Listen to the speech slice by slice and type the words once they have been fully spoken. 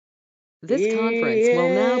This conference will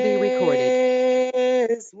now be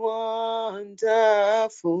recorded. Is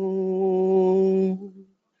wonderful.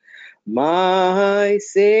 My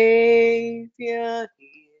Savior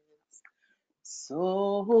is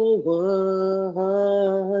so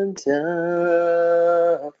wonderful.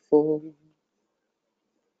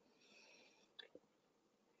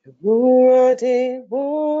 Urade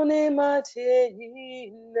wone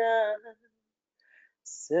matena,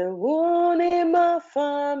 se wone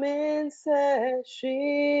mafamen se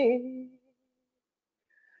shi.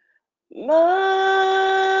 Marching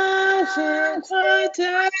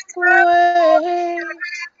away,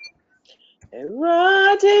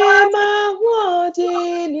 Erade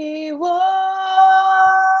mawadi wo,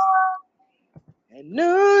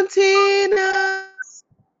 Enuntina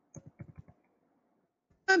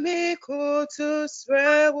mikutu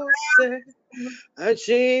swewuse,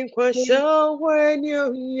 Achinkwa shawe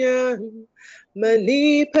nyonyan,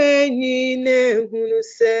 Mani penyi ne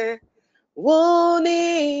hunuse,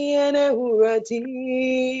 Woni ene uradi.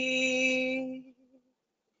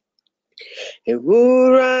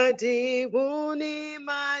 Ewurade wuni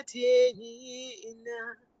madina,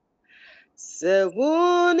 se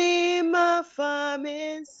wuni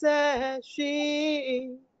mafamin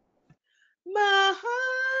seshi, mahaji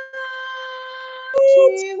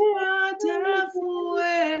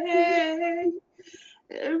wadafue,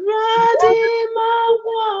 Ewurade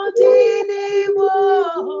mawadini wo.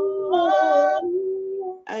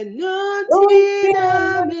 Anointina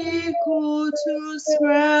mikutu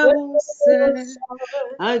srewuse,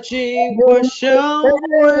 Achinkwa shawanyam,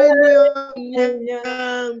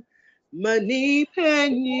 Mani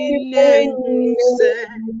penyi nehunse,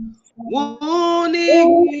 Woni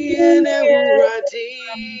ene uradi.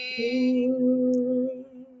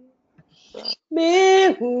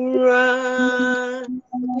 Mehura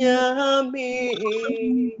nyami,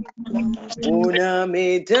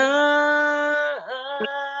 unameda.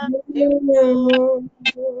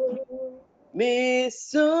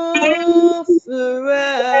 Misufrewa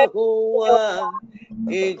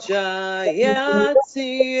ijayati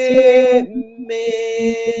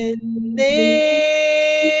mene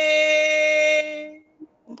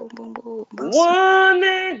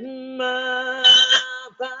wanema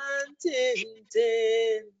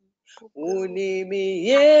bantintin unimi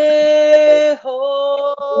Yehovah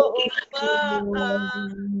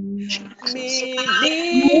Mini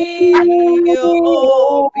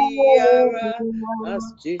obiara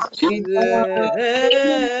asjilewo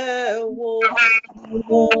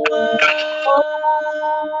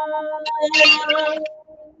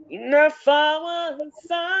Nafawan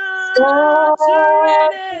saturino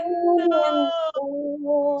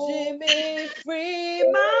Jimmy free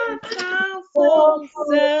my town for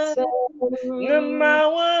sen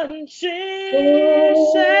Namawan Shenina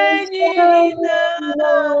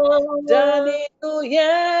Daniel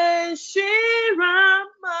Yen Shiramami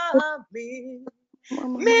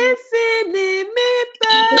Mi fini mi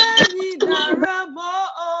beni naramo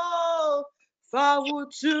Fawu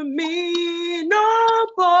to me no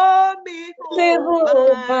bo mi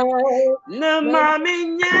hoba Na mami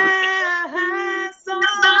nya so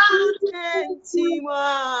tentiwa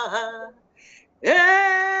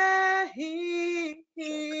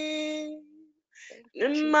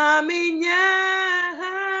Mami nya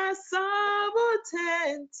so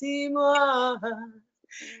tentiwa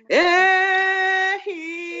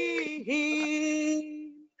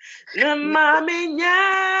Mami nya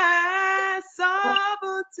so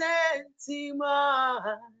tentiwa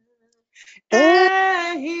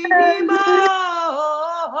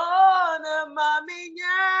na mami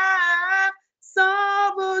nya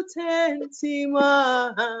sabu tentiwa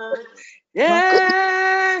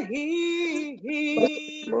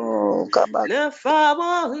na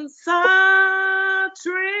fawon sa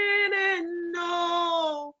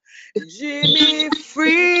no Jimmy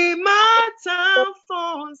free my town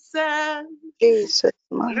for sen Jesus,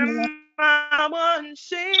 Mama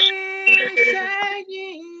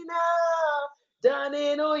Shayina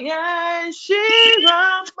Danino Yan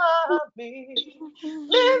Shiramami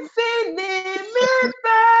Mifini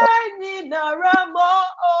Mifani Naramo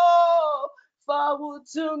Fawu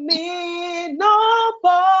to me no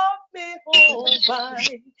me home by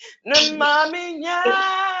Namami nya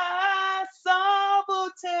Sabu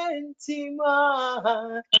tentima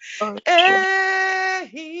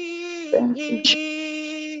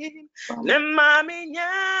Le mami nya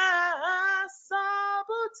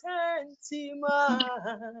sabu tentima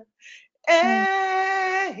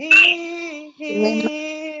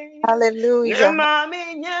hallelujah. Le mami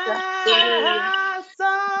nya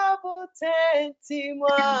sabu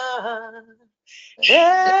tentima Amen.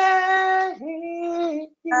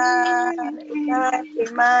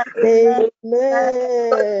 Amen.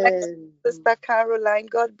 Sister Caroline,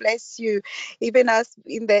 God bless you. Even as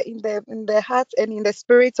in the heart and in the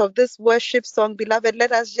spirit of this worship song, beloved,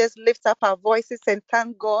 let us just lift up our voices and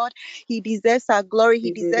thank God. He deserves our glory.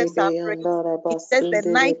 He deserves our praise. He says the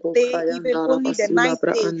ninth day, even only the ninth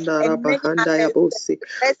day, and many are the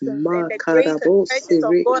blessings and the grace and mercies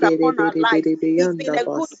of God upon our lives. He's been a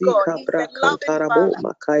good God. He's a loving Father.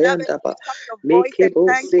 Beloved, lift up your voice and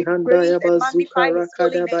thank Him, praise and magnify His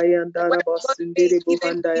holy name. The word of God says,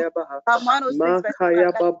 even in Psalm 106, verse 1,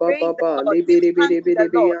 that praise the Lord, give thanks to the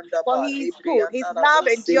Lord, for He is good. His love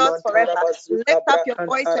endures forever. Lift up your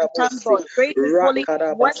voice and thank God. Praise His holy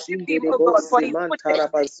name. Worship Him, oh God, for His goodness.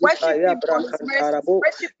 Worship Him for His mercy.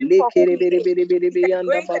 Worship Him for who He is. He's a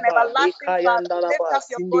great and everlasting Father. Lift up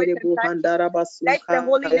your voice and thank Him. Bless the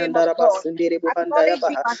holy name of God. Acknowledge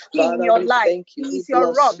Him as King in your life. He is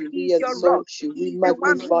your rock. He is your rock. He is the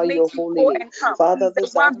one who makes you go and come. He is the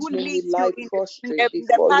one who leads you in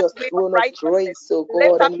the pathway of righteousness.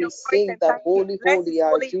 Lift up your voice and thank Him. Bless His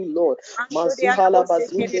holy name. Mazuhala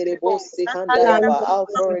bazundere bose handaya ba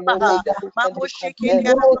Alpha and Omega, who can be compared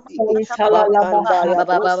unto thee? Makandaya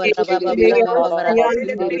bose kerebe andala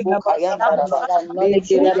bazundere boka yandara ba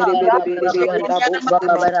mekere bere yanda bose mantara basuki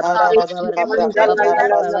brakantara bazundere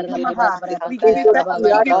bose We give handaya you ba. thanks. We give you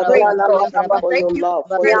Father, praise, we God. thank you for Thank your you for love,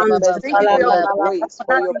 His for your mercy. Thank mercy, you for for your your goodness grace, upon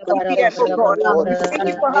for us your in obedience, oh compassion, God. oh God. Thank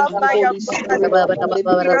you for Thank how you, far you have Holy brought us, Spirit oh of God. the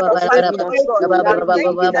Thank living you God, for for fighting, giving oh us God. strength and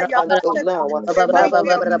Thank you keeping that us you have until protected now. us from the night Father, day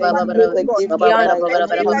we of the thank enemy, you, the oh God. gift of We life bless that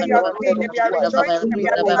the you name have that you have granted ordained, and we are unto us. rejoicing and we We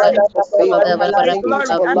are thank glad you in for it, oh God. favor. We Honor, thank you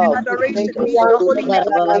glory, for honor, and love. We adoration thank you be to for your holy goodness. name.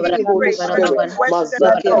 We We thank give you, you Holy praise. Father, Spirit. we worship and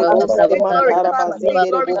Mazikere adore you. boste Take glory, mantara Father. Take bazindere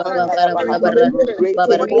glory, Son, and buhandaya Spirit, baha. Holy Spirit.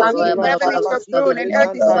 Rekere For indeed boste heaven mantara is your throne bazindere and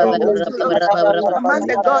earth is bekantara your boste footstool. mantara Among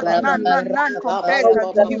the bazindara gods, baha. none compares Kaya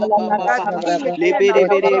unto baba you. baba That baba. being Lebere eternal,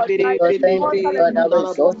 oh bere God, bere that is bere immortal bere and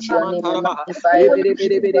andara invisible, bosti Father. mantara baha. Your holy Lebere name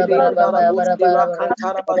bere be bere bere glorified. andara bosti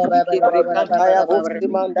rakantara Thank you, bazike Lord. brekantaya Thank bosti you,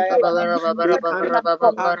 mandaya Lord. baha. Thank you, Rekantara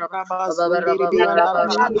Lord. bazundere be andara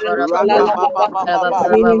baha. Raka baba baba baba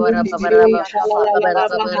lebere bere bere andaba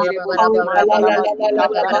bazundere bosti mantara bazika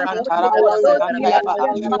brakantara bosti handaya baha.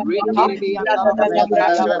 Rekere be andara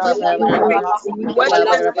bazukaya brantara bazundere We be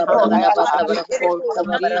worship and bosti adore you. handaya baha. For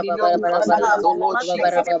being in your presence, oh Lord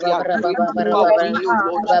Jesus. We are grateful for being,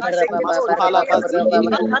 oh Lord Jesus. Masuhala bazindiri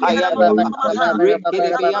bukayanda baha.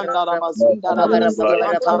 Rekere beyanda rabazunda rabosi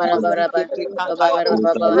mantara bazike brekantaya ba.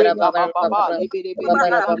 Reka baba ba libere bere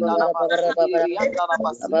beyanda rabazundere beyanda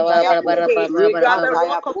rabasinda yabo. You are the Rekantaya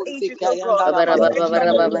rock of bosi ages, oh God. kayanda We bless your rabazunde.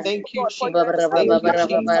 holy name, oh Thank you, God, for you Jesus. establish Thank you, your Jesus.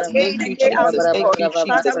 kingdom day Thank in you, and day out, Jesus. oh Thank God. you,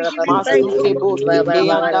 Father, Jesus. we give you thanks, oh Masuke God. bosi We give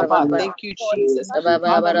you kayanda ba. adoration, Thank you, oh God. Jesus. Father,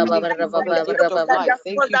 we give Father, you we thank you thanks for that the the gift of that you life. have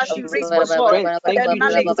Thank caused you, us to Jesus, reach, for oh God, strength. the Thank you,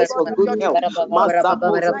 knowledge, oh Jesus, God, for of good your health. truth, oh God. In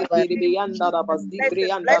Mazabo the mighty sekere name of yanda Jesus. rabazikre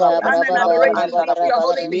Blessings, yanda blessings, honor and rabasula adoration bakanda be to raba. your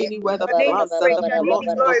holy name. Many were the Your name is plans and praised, the your name is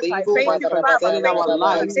plots of the glorified. evil Thank one you, Father. concerning Thank our you,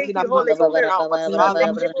 Father. lives, Thank even you, up Holy until Spirit. now. But Father,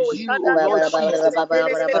 you, O Lord Jesus,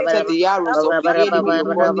 intercepted the arrows of the enemy, O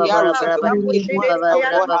God, the arrows of the wicked ones. Oh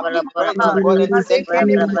God, have been burnt, oh God, and sent back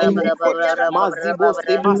to them, oh God. Mazibo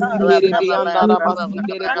se masikere beyanda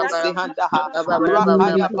rabasundere bo se handaha.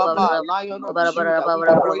 Rakaya Baba, Lion of Judah, we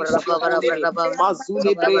praise your holy name.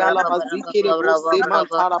 Mazule breala bazikere bose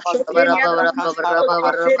mantara bazika brakantara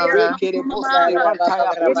baha. Rekere bose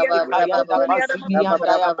rantaya bose kayanda bazubi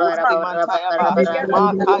yandaya bose mantaya ba.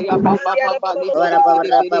 Makaya Baba Baba lebere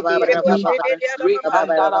bere bere be yanda baha.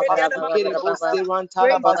 Rekandara bazukere bose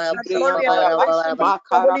rantara Praise and bazibre glory and yandaya ba. adoration be to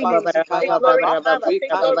your Makara holy name. Take bazikaya glory, baba. Father.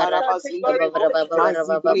 Take glory, Rekantara Son. Take glory, bazundere bo. Holy Spirit.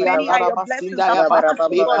 For Mazibre many are yandara your blessings basindaya ba. upon us,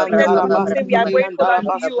 oh God. Just Lekantara to say we are bazikre grateful yandara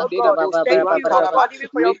unto you, oh basundere God. bo se Thank you, oh rantara ba. God, even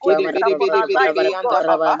for your Rekere goodness bere upon bere our bere lives, be oh yanda God.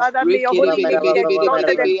 baba. Father, may your Rekere holy bere name be bere bere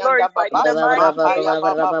bere exalted be and yanda glorified in baba. the mighty name Makaya of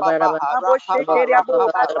baba Jesus. baba. Haraka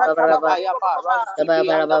baraka baraka baya ba. Razibe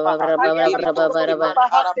yanda baha. Rekere bo se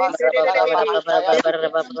mantara basikere bahantaya bo.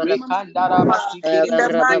 Rekandara basikere In the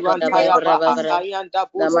bo se mighty name rantaya of ba. Jesus. Akayanda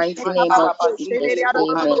bo se mantara bazundere bo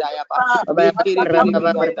kandaya ba. Mekere bere be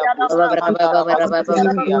yanda bo se mantara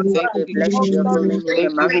bazundere be. Thank you, Jesus.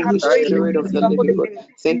 Thank you, Holy Spirit of the living God.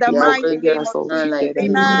 In Thank the you for mighty bringing name us of all Jesus. together.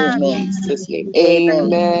 In Amen. Jesus' name. Thank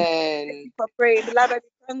Amen. you for praying. Beloved,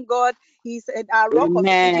 we thank God. He's our rock of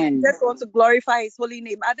ages. We Amen. just want to glorify his holy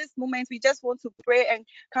name. At this moment, we just want to pray and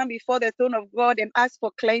come before the throne of God and ask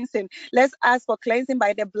for cleansing. Let's ask for cleansing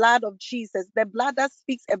by the blood of Jesus. The blood that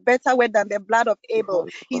speaks a better word than the blood of Abel.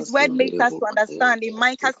 His word makes us to understand in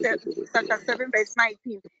Micah chapter 7, verse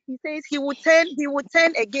 19. He says he will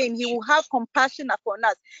turn again. He will have compassion upon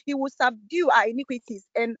us. He will subdue our iniquities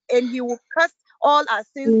and he will cast all our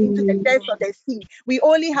sins into the depths of the sea. We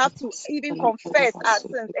only have to even confess our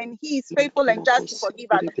sins, and He is faithful and just to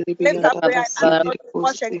forgive us. Lift up prayer and ask God to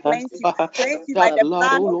wash and cleanse you. Cleanse you by That the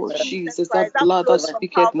blood, blood oh of Lord Jesus Jesus, Christ. that That blood that flows from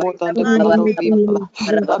speaketh more Calvary. than The the blood mighty of name of Abel.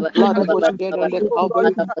 Jesus. That blood The that was word shed says, on the oh God,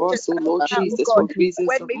 Calvary in cross, oh Lord oh Jesus, God, for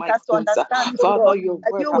reasons word of make my us to sins. understand, oh Father, God, your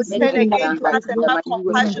that word you has would turn said that again if to I us and have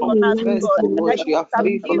compassion on us, oh confess, God, oh Lord, that you you are would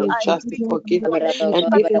faithful forgive and us just to even, oh forgive God, and and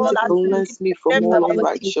wash able all to our sins cleanse into me the from depths all of the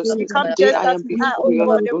sea. We unrighteousness. become Today just I as am we are, oh before your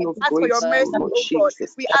God, and throne we of ask for your grace, oh mercy, Lord oh God.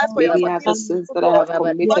 Jesus. We ask for your Maybe I have the forgiveness, sins oh that I God. have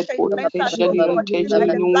Wash committed and cleanse us, oh unintentionally and God, even by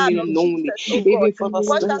intentionally, the knowingly blood and of unknowingly. Jesus, oh God. Even for the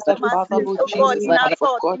Wash sins us that, from our Father, sins, Lord oh God, Jesus, in I our have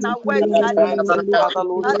thoughts, in forgotten our to words, in our deeds, recognize. oh And God. Father,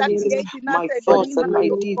 Lord Father, Jesus, create in us my a thoughts clean and heart, my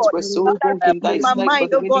oh deeds God. were so Father, wrong in renew thy my sight. mind, For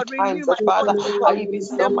the oh many God. Renew times my that, Father, thoughts, oh I God. even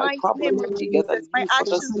In the sell my mighty name of property together Jesus, than my you for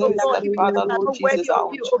the actions, oh sins God, that, even Father, that are Lord not worthy Jesus, of are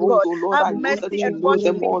you, oh untold. God. Oh Lord, Have I know mercy that you and know wash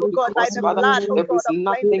them me, all oh God, by because, the Father, blood, oh there God, is of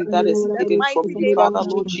nothing cleansing. that is In the hidden from mighty you, name of Father,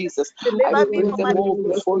 Lord Jesus, Jesus. I deliver me bring from my them all iniquities.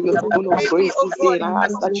 before your throne of Save me, grace oh this day, God, and I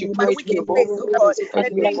ask from that you my purge me of all wickedness, oh God. filthiness, purge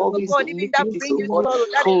The me of things, all oh these God, even that iniquities, bring oh you God. sorrow,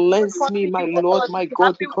 that is even Cleanse me, my causing me, oh Lord, God, my to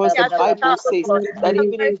God, happen with because me the as a Bible child, oh says God. that Have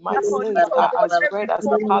even if mercy my upon sins me, oh are God. as Every red as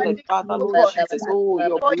sin of my scarlet, Father, iniquity, oh Lord God. Jesus, I oh,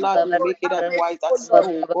 your before you, blood oh will God. make it Have as mercy, white oh as God.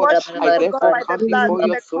 snow, oh God. Wash me, I oh God, therefore by the come blood before from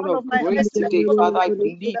your the throne crown of of my head grace to the today, sole of Father. my I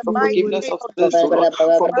feet. In plead the for mighty forgiveness name of of sins, oh Jesus. Lord,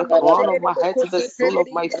 from the crown of my head to the sole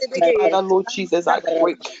of my feet, Father, Lord Jesus, I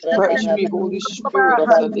pray. Purge me, Holy Spirit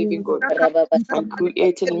of the living God, and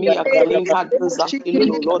create in me a clean heart this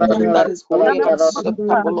afternoon, O Lord, that is holy and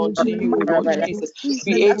acceptable unto In the you, O mighty Lord name of Jesus.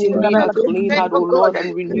 Jesus, Create as in you me a renew your clean strength, heart, O oh God, Lord,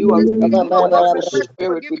 and in renew a this right season, oh God, order of have the mercy,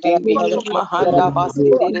 Spirit forgive me, within oh me. God, from my sins, Mahanda oh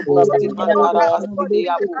God. basindere In bosti this season of hantara life, oh God, even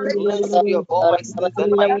basindeya in bo. relationships, Cleanse me of all my sins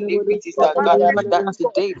and my iniquities, God, that have God, mercy, that oh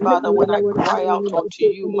God. today, Lift Father, up when I my cry voice, out oh unto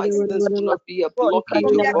you, my God. sins will not be a God,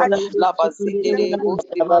 blockage, from O where God. I stand, La in the basindere mighty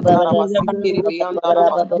bosti mantara basindere beyandara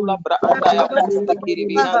basula brandaya bosti kiri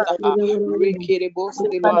beyanda ha. Rekere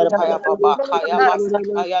bosti mantaya baba kaya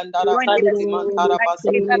basakaya ndara join in the bosti mantara I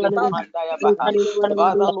say that basindere love behandaya baha.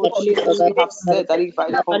 Father, Lord God. Jesus, you have said that if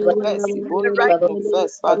I confess, if The only I right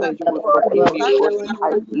confess, Father, you will God. forgive me, O God.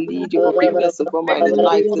 I plead your forgiveness over my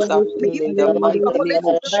life this May afternoon you in the remove the mighty Holy name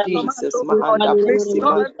of Spirit from us, Jesus. oh God. Mahanda Bosi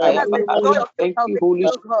Restore unto Mantaya us the Baha. joy of your Thank you, salvation, Holy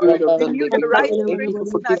oh God. Spirit of the Renew the living right God. Thank spirit you for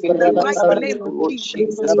within us in forgiving the me my mighty sins, name O of Lord Jesus.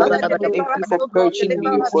 Jesus. Father, Thank deliver you us, for oh God. purging Deliver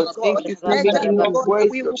me, O us, God. oh God. Thank you for Cleanse us, making oh that God, that worthy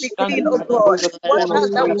we of will be clean, standing oh before God. your Wash throne of us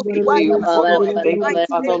that we grace will be today, white O as God. snow in the Thank you, mighty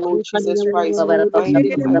Father, name of Lord Jesus Jesus. Christ, for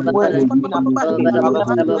reminding me of words given unto me, Father,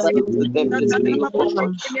 to listen to them this day, O God.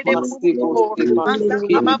 Masibo Stepan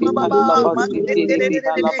Sikiri Bihala Basi Tiri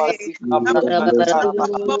Bihala Basi Kabrukantara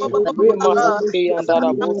Baha Remasuke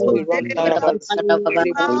Yandara Bosti Rantara Basi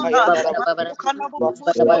Kiri Bukayandara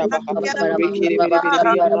Rantara Baha Rekiri Biri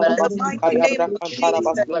Yandara In the Basi mighty Kaya name of Brakantara Jesus.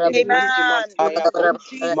 Basindiri Bosti Amen. Mantaya Bo In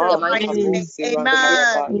Jesus' mighty Makabu name. Sirantaya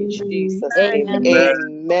Amen. Ba in Jesus' Amen. name.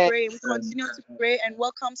 We Amen. pray. We continue to pray and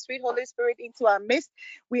welcome sweet Holy Spirit into our midst.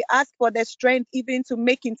 We ask for the strength even to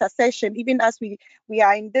make intercession, even as we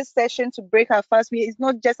are in this session to break our fast. It's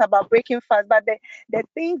not just about breaking fast, but the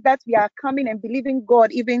things that we are coming and believing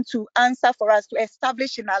God even to answer for us, to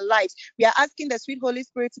establish in our lives. We are asking the sweet Holy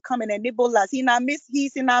Spirit to come and enable us. In our midst,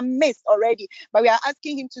 He's in our midst already, but we are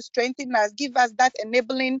asking Him to strengthen us, give us that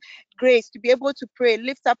enabling grace to be able to pray,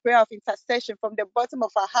 lift up prayer of intercession from the bottom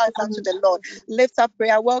of our hearts unto the Lord. Lift up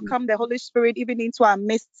prayer. Welcome the Holy Spirit even into our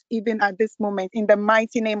midst, even at this moment, in the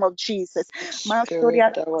mighty name of Jesus. Spirit,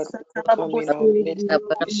 thou art welcome in our midst.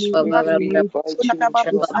 Holy Spirit, we invite you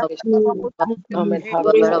into our midst. Come and have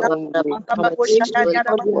your own way. Come and speak to us.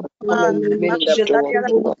 Come and minister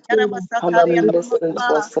unto us. Come and listen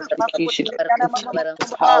to our supplication. Listen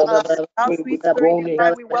to how we Our pray sweet with spirit groanings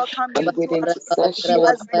divine, we welcome you and with into our midst.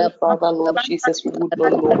 intercessions. And Father, Lord Jesus, we would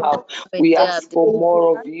not know how. We ask for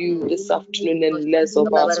more of you this afternoon and less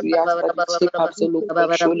of us. We ask that you take absolute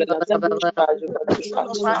control and absolute charge over this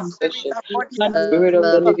Control of our afternoon spirit, session. our bodies, our Spirit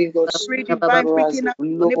of the living God, spirit speak divine, over us, quicken us,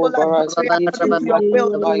 blow enable us over to us, pray begin to according to do your what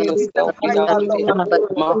will. by In Jesus' yourself mighty began name. today.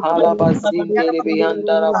 Mahala basindere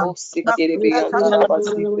beyandara bosi kiri beyandara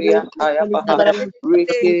basi priyantaya baha.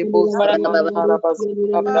 Rekere bosi mantara basi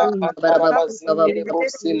kabrakantara basindere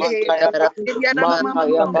bosi mantaya ba.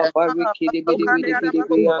 Makaya baba rekere biri biri biri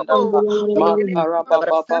beyandara ba. Makara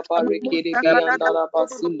baba baba rekere beyandara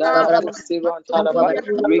basindara bosi rantara ba.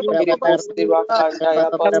 Rekere bosi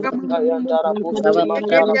rakandaya basakayandara bosi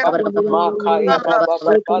mantara ba. Makaya baba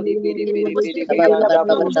baba libiri biri biri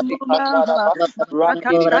beyandara bosi kandara ba.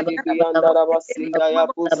 Randiri biri biyandara basindaya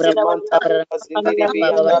bosi mantara basindiri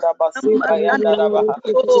biyandara basikayandara baha.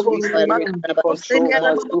 Sweet Spirit, take control.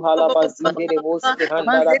 Mazuhala bazindere bosi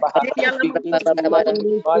handara baha. Begin to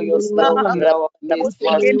magnify yourself in our midst.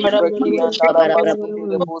 Masibaki and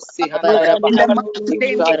Arabasindiribusi Handarabaha. We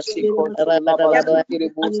shall take control.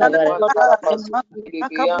 Labasukiribusi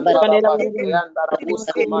Mantarabasukiribi and Arabaki and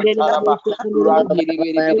Arabusi Mantaraba. Rakiri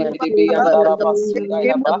and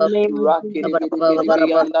Arabasindayaba. Rakiri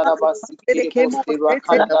and Arabasikiribusi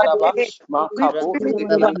Rakandaraba. Makabusi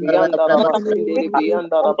and Arabasindiribi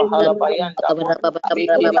and Arabahala Bayandaba.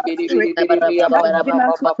 Mikiri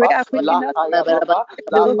Baba. Lakaya Baba,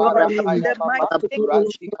 Labarakaya Baba,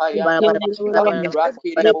 Rasikaya Baba,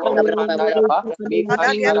 Rakiri Borakandaya Ba,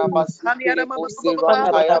 Mikantara Basikiri Bosi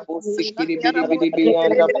Rantaya Bosikiri Bidi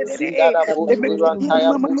and Sindara Bosi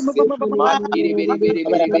Rantaya Bosi, Makiri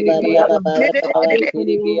Bidi and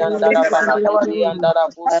Rakiri and Darabahari and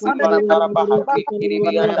Darabosi Mantarabaha,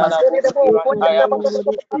 Kiri and Darabosi Rantaya Bosi,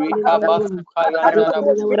 Rikabasukaya and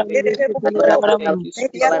Darabosi. Oh, thank you,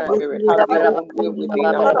 sweet Spirit. Have your own way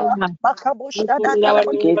within our lives.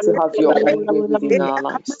 Begin to have your own way within our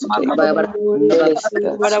lives today. Minister,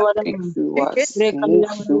 speak through us, move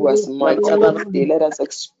through us mightily today. Let us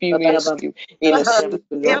experience you in a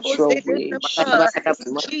supernatural way.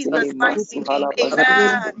 In Jesus' mighty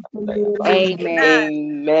name. Amen.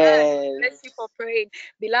 Bless you for praying.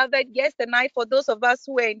 Beloved, yesterday, for those of us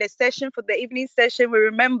who were in the session, for the evening session, we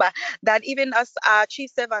remember that even as our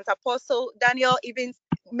chief servant, Apostle Daniel, even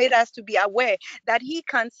made us to be aware that he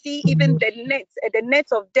can see even the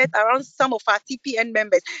nets of death around some of our TPN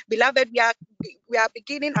members. Beloved, we are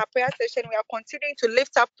beginning our prayer session. We are continuing to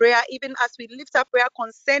lift up prayer, even as we lift up prayer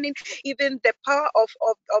concerning even the power of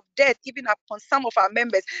death, even upon some of our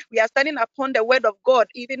members. We are standing upon the word of God,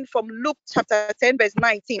 even from Luke chapter 10, verse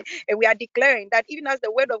 19. And we are declaring that even as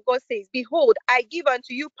the word of God says, behold, I give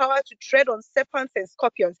unto you power to tread on serpents and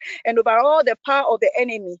scorpions, and over all the power of the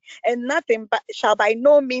enemy, and nothing shall by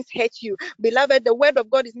no means hurt you. Beloved, the word of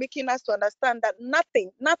God is making us to understand that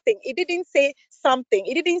nothing, it didn't say something,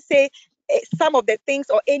 it didn't say some of the things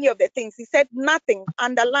or any of the things. He said nothing,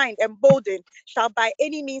 underlined, emboldened, shall by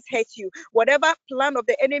any means hurt you. Whatever plan of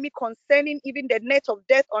the enemy concerning even the net of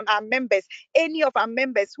death on our members, any of our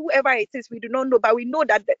members, whoever it is, we do not know, but we know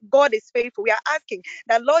that God is faithful. We are asking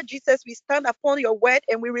that, Lord Jesus, we stand upon your word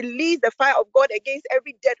and we release the fire of God against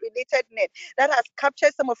every death-related net that has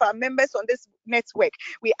captured some of our members on this network.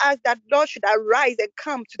 We ask that Lord should arise and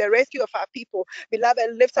come to the rescue of our people.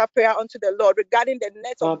 Beloved, lift our prayer unto the Lord regarding the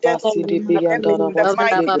net of death.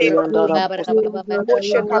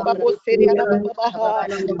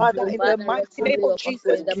 Father, in the mighty name of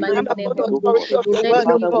Jesus, we stand upon the authority of your word,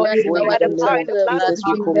 Father, God, we pray by in the the power name and of the blood of Jesus,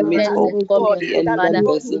 we commit Jesus, all God, TPN that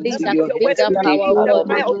Lord, members we into stand your upon your word hands and today, release the Father,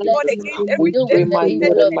 fire Lord of God Jesus. against every We pray, my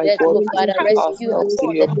Lord and my God, we commit ourselves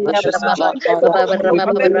in your precious blood, Father. We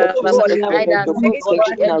pray, Lord Jesus, for your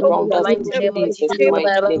protection around us in Jesus'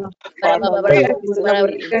 mighty name. Father, Lord Jesus,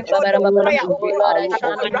 every intercessor, every arrow of death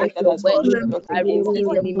that has been shot against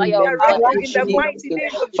any member in in the Jesus' mighty name.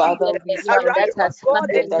 name of Father, Jesus. we Arise, scatter O us God,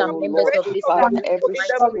 and together, come O to the Lord. rescue of your Father, people every in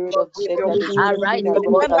the spirit of mighty death name of that is Jesus. moving We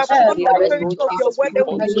around stand us upon today, the my authority Lord of your Jesus, we word and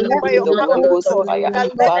we consume declare it by with your the power, Holy O Ghost God, fire. that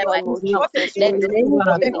let Father, every Lord plot and Jesus any Christ, scheme move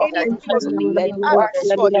of the in our enemy midst. concerning Let us,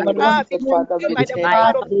 every O God, spirit of be death, Father, consumed be by the turned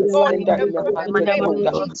blood back of to the God in sender the in a mighty name of hundredfold.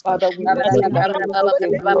 Jesus. Father, we pray that you take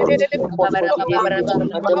the will of Apostle David to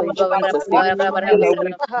handle in Jesus' name. Father,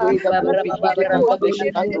 we pray that we'll begin to put flesh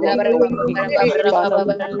battle in your way. Father,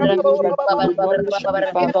 we pray that we will not be, Father,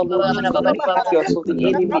 Lord Jesus, the victors of the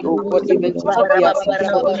enemy, oh God, even to do their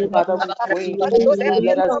evil. Father, we pray in Jesus' name,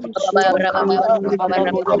 let us be stronger. Father,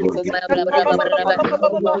 Lord Jesus, let us overcome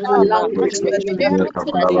every enemy today.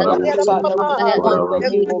 Father, we pray in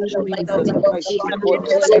the name of Jesus Christ, oh God,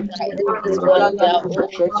 every time that we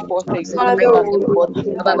stretch forth against us, oh God,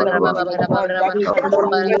 Father, Lord, you command that it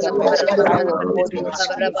is hindered by the fire of God in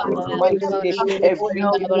Jesus' mighty name. Every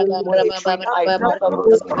evil monitoring eye, Father,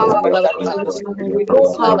 Lord Jesus Christ, that is monitoring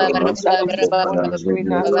us, oh God, that is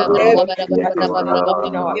monitoring us, oh God, that is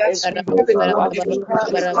monitoring our every move. Father, we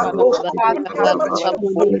pray, Father, we pray that you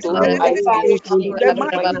blindfold those eyes in In the Jesus'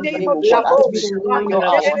 mighty mighty name name, of oh God, as we Jesus. surrender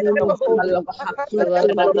ourselves to you.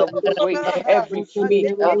 Father, we pray every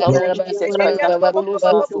fear, Father, Lord Jesus Christ, that follows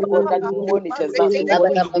us, oh God, that monitors us, oh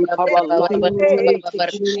God, we paralyze it tonight in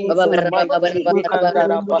Jesus' mighty name.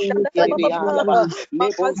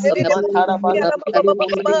 Lebo simantaraba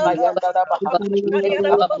sikiribosi kayandarabaha.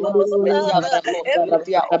 Every announcement, Father Lord, with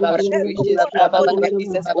their orchestrations, Father Lord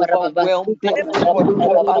Jesus, overwhelm them, oh God.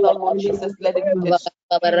 Father Lord Jesus, let it be destroyed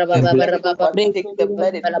use the blood, it overtake the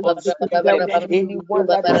blood, it consume the blood.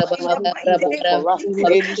 Anyone that is too evil for us,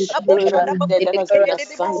 any spirit of death that has been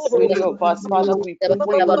assigned to any of us, Father, we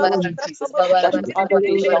pray, Lord Jesus, that Father,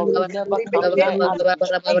 they shall never come nigh us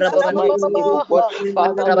in Jesus' mighty name, oh God.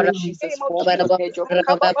 Father, Lord Jesus, form your hedge of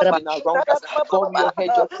protection around us, form your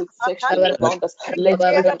hedge of protection around us, let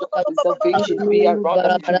your hedge of preservation be around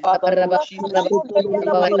us. Father, Lord Jesus, we pray, we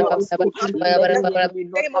hide our soul, let the enemy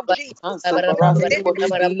not have a chance over us, oh God.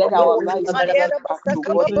 Let our lives be intact, oh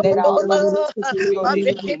God. Let our lives be your name.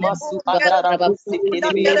 Masu andarabu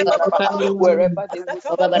sekerebe andarabaha. Wherever they will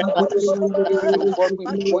send us astray, oh God, we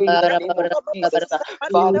pray in the name of Jesus.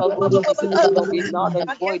 Father, Lord Jesus, it will be null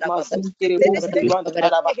and void. Masu kerebo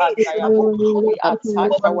sebantarabaha tayabo. We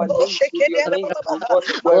attach our names with your names, oh God.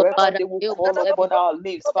 Wherever they will call upon our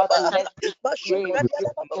names, Father, let the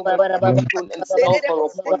name of brimstone and sulfur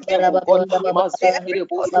upon them, oh God. Masu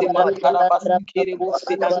kerebo semantarabasi kerebo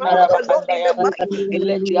seantarabahandayabo.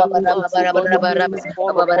 Let their plans, oh God,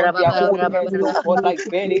 fall upon their own heads, oh God, like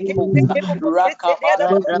burning coals.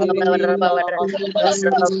 Rakabasi kerebe alabasi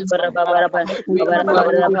kerebo semantaraba.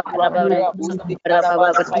 Rekebo semantayabu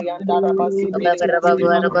sekarabantayandarabazi kerebo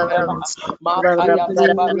semantayabaha. Makaya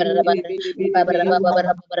baba rekerebe yandaba.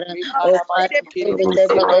 Rekarabasi kerebo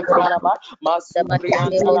semantaraba.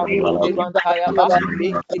 Masukriantarabu semantayaba.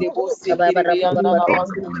 Rekerebo sekerebe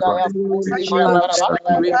yandarabakundayabu semantaraba.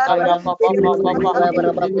 Rekaya papa papa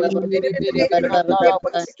rebede andara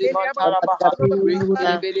busi mantarabaha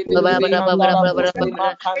rebede andara busi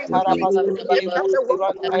makantara basikere busi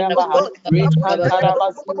mantayabaha rekantara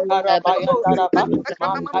bazukara bayandaraba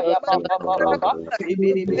makaya papa papa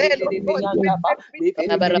rebede andaba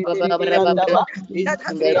rebede andaba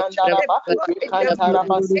isukri andaraba rekantara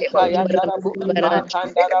basikaya andarabu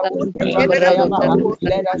makandara busi mantayabaha.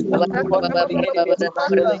 Let us not, oh God, put the enemy to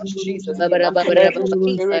battle in Jesus' name. Every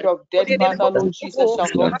spirit of death, Father, Lord Jesus, shall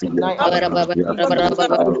not deny us in Jesus'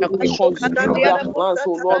 name. We consume their plans,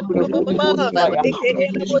 oh Lord, with the Holy Ghost fire. We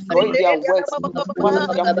destroy their works, we squash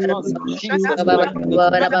their plans in Jesus' mighty name.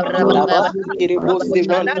 Labasikirebo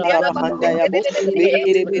semantarabahanda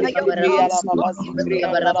rekerebedebedebe alababasikri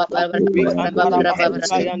andaraba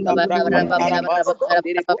rekantarabasukayanda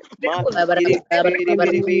brakantarabasikinderebo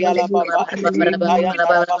mantikirebedebedebe alababa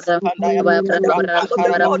rekayandarabasukandayabo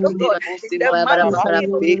rakantarabakunderebo semantaraba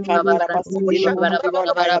rekantarabasikinderebo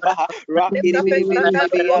semantayabaha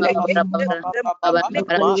rakerebedebedebe alababa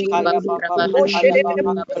makaya baba kaya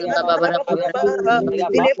baba kaya baba kaya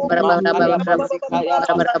kaya ba makaya basikaya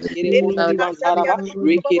basikere bosi mantaraba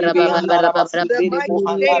rekere andara basikere bo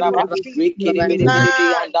andaraba rekere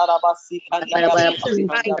bere andara basikandaya bosi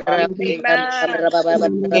andaba.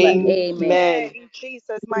 Amen. In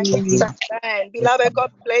Jesus' mighty name. Amen. Beloved,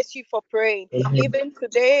 God bless you for praying. Even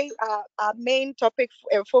today, our main topic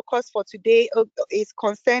and focus for today is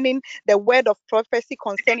concerning the word of prophecy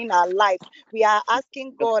concerning our lives. We are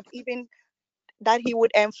asking God even that he would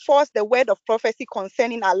enforce the word of prophecy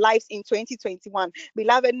concerning our lives in 2021.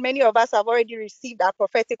 Beloved, many of us have already received our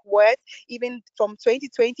prophetic words, even from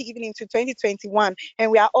 2020, even into 2021. And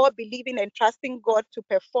we are all believing and trusting God to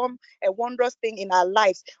perform a wondrous thing in our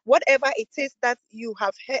lives. Whatever it is that you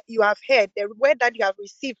have heard, the word that you have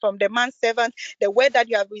received from the man servant, the word that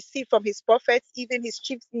you have received from his prophets, even his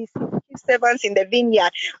chief servants in the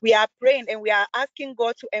vineyard, we are praying and we are asking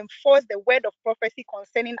God to enforce the word of prophecy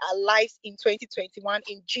concerning our lives in 2021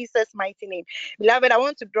 in Jesus' mighty name. Beloved, I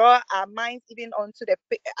want to draw our minds even onto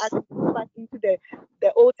back into the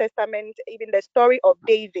Old Testament, even the story of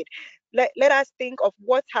David. Let us think of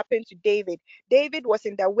what happened to David. David was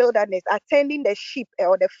in the wilderness attending the sheep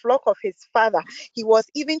or the flock of his father. He was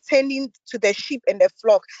even tending to the sheep and the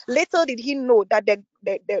flock. Little did he know that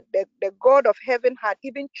the God of heaven had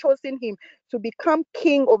even chosen him to become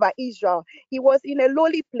king over Israel. He was in a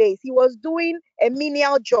lowly place. He was doing a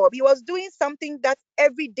menial job. He was doing something that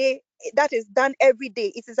is done every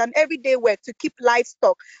day. It is an everyday work to keep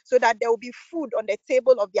livestock so that there will be food on the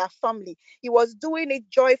table of their family. He was doing it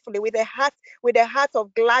joyfully with a heart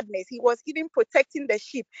of gladness. He was even protecting the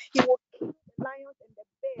sheep. He would kill the lions and the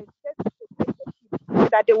bears just to protect the sheep so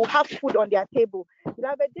that they will have food on their table.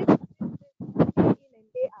 Beloved, this day in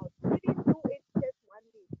and day out. He didn't do it just one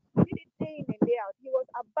day. He did it day in and day out. He was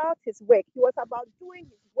about his work. He was about doing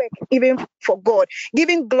his work even for God,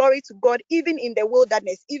 giving glory to God, even in the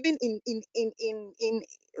wilderness, even in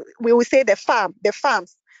we will say the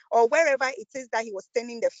farms, or wherever it is that he was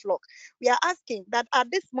tending the flock. We are asking that at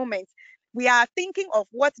this moment, we are thinking of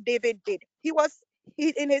what David did. He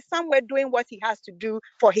in his somewhere doing what he has to do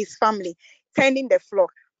for his family, tending the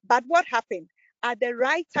flock. But what happened? at the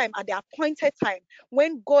right time, at the appointed time,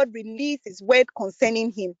 when God released his word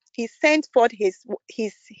concerning him, he sent forth his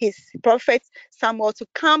prophet Samuel to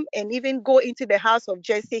come and even go into the house of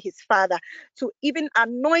Jesse, his father, to even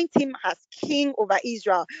anoint him as king over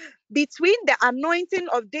Israel. Between the anointing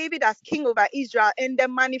of David as king over Israel and the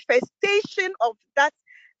manifestation of that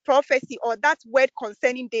prophecy or that word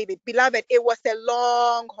concerning David, beloved, it was a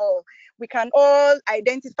long haul. We can all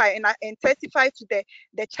identify and testify to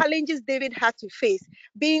the challenges David had to face,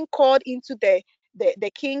 being called into the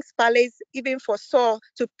king's palace, even for Saul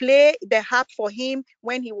to play the harp for him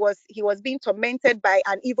when he was being tormented by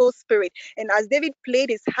an evil spirit. And as David played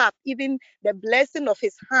his harp, even the blessing of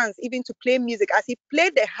his hands, even to play music, as he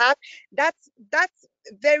played the harp, that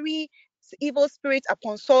very evil spirit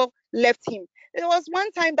upon Saul left him. There was one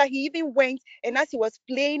time that he even went, and as he was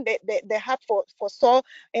playing the harp for Saul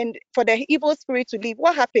and for the evil spirit to leave,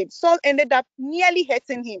 what happened? Saul ended up nearly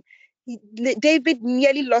hurting him. David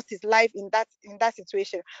nearly lost his life in that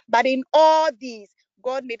situation. But in all these,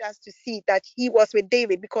 God made us to see that he was with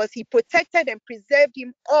David because he protected and preserved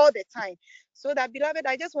him all the time. So that, beloved,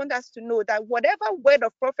 I just want us to know that whatever word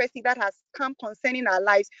of prophecy that has come concerning our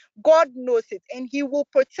lives, God knows it, and he will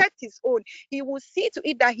protect his own. He will see to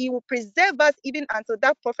it that he will preserve us even until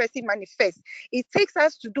that prophecy manifests. It takes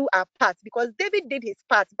us to do our part, because David did his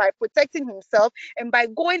part by protecting himself and by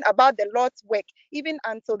going about the Lord's work even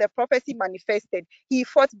until the prophecy manifested. He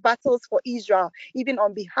fought battles for Israel, even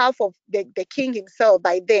on behalf of the king himself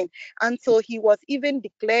by then, until he was even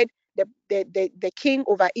declared the king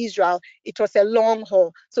over Israel. It was a long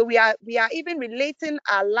haul. So we are even relating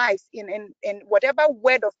our lives in whatever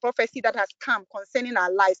word of prophecy that has come concerning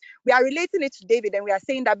our lives. We are relating it to David, and we are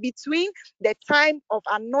saying that between the time of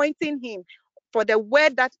anointing him for the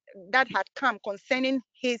word that had come concerning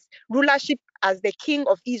his rulership as the king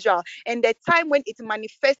of Israel, and the time when it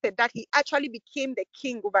manifested that he actually became the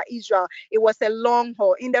king over Israel, it was a long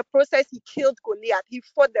haul. In the process, he killed Goliath, he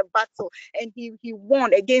fought the battle, and he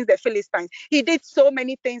won against the Philistines. He did so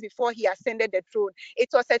many things before he ascended the throne. It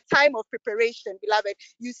was a time of preparation, beloved.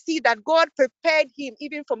 You see that God prepared him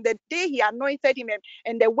even from the day he anointed him,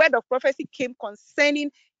 and the word of prophecy came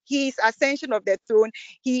concerning his ascension of the throne.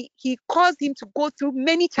 He caused him to go through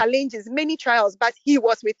many challenges, many trials, but he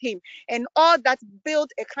was with him. And all that built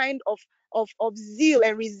a kind of zeal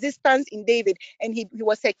and resistance in David. And he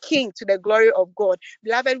was a king to the glory of God.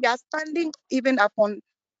 Beloved, we are standing even upon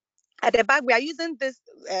at the back. We are using this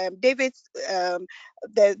David's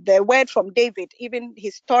the word from David, even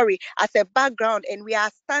his story, as a background, and we are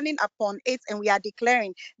standing upon it, and we are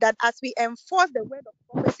declaring that as we enforce the word of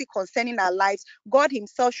prophecy concerning our lives, God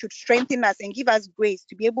himself should strengthen us and give us grace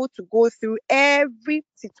to be able to go through every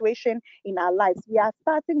situation in our lives. We are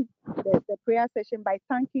starting the prayer session by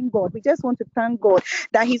thanking God. We just want to thank God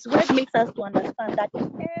that his word makes us to understand that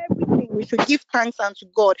in everything we should give thanks unto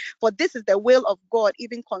God, for this is the will of God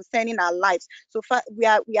even concerning our lives. So we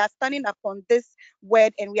are standing upon this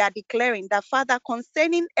word, and we are declaring that, Father,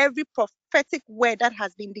 concerning every prophetic word that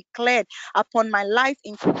has been declared upon my life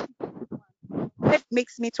in that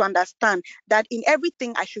makes me to understand that in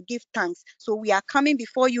everything I should give thanks. So we are coming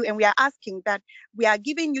before you, and we are asking that we are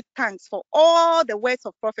giving you thanks for all the words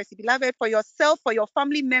of prophecy, beloved, for yourself, for your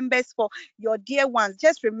family members, for your dear ones.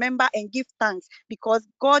 Just remember and give thanks, because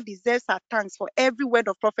God deserves our thanks for every word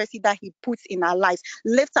of prophecy that he puts in our lives.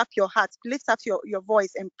 Lift up your heart, lift up your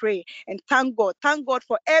voice and pray and thank God. Thank God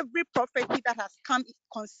for every prophecy that has come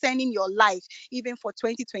concerning your life, even for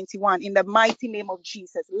 2021, in the mighty name of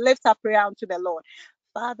Jesus. Lift up prayer unto the Lord.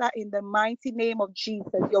 Father, in the mighty name of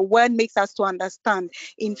Jesus, your word makes us to understand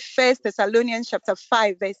in 1 Thessalonians chapter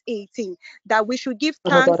 5, verse 18, that we should give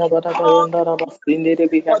thanks for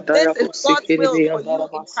this is God's will for you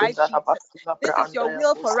in Christ Jesus. This is your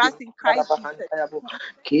will for us in Christ Jesus.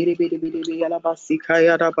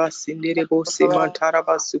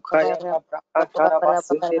 Father,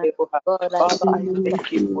 I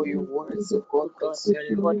thank you for your words of God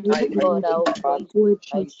concerning my life. I thank you, Father, Lord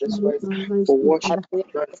Jesus Christ, for what you have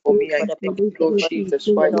done for me. I thank you, Lord Jesus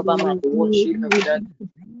Christ, for what you have done.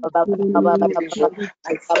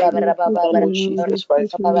 I thank you, Lord Jesus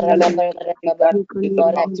Christ, for telling me that is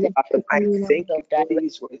about to happen. I thank you for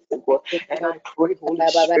these words, O God, and I pray, Holy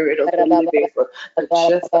Spirit of the living God, that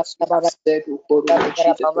just as you have said, O God, Lord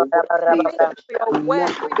Jesus, O God, please not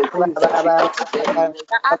with the things that you have said,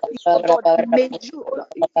 Lord Jesus.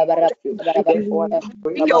 Therefore, I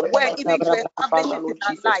pray In your word, even to establish Father, it Lord in our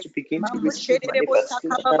Jesus, lives. to begin to receive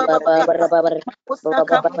manifestation.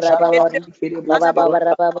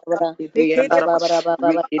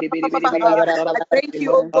 I thank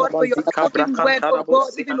you, oh God, for your spoken word, oh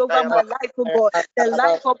God, even over my life, oh God, the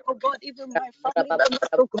life of, oh God, even my family members,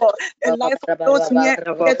 oh God, the life of those near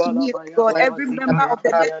to me, oh God, every member of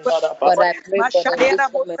the network, oh God. I pray for the wisdom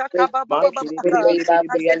and grace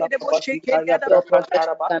to your prophetic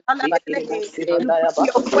You bring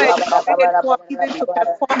your word to bring it forth, even to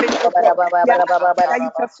perform it, oh God. We are asking that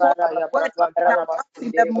you perform your word in our lives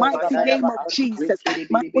in the mighty name of Jesus.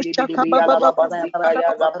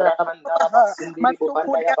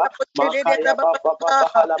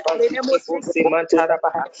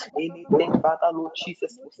 Anything, Father Lord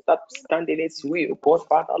Jesus, will start standing its way. God,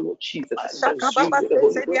 Father Lord Jesus, I consume with the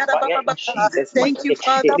Holy Ghost fire in Jesus' mighty Thank you, name.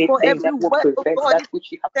 Father, for Anything every that will word, oh prevent God, that even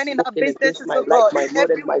which you have concerning our spoken against businesses, my oh life, God, my Lord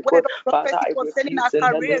every and my word God, of Father, prophecy I concerning our refuse in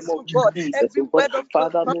the careers, name of oh God, Jesus, every oh God. word of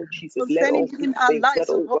Father prophecy Lord Jesus, let all concerning good even our things, let lives,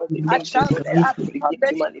 oh all God, worthy our things, oh child, God, our begin to prophetic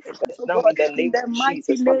things, manifest oh now God, in the in name the of mighty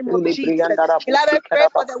Jesus. name of Jesus. Beloved, pray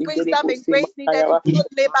for the wisdom and grace needed in good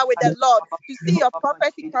labor with the Lord to see your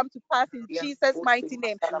prophecy come to pass in Jesus' mighty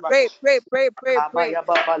name. Pray, pray, pray, pray, pray.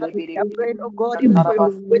 As we are praying, oh God, even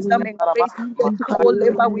for wisdom and grace needed to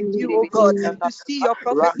co-labor with you, oh God, to see your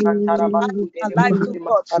prophecy come to pass in our lives, oh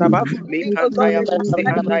God. As we bring, oh God, the sister,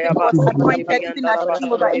 even was anointed, even as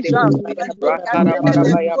king over Israel. Even though he has never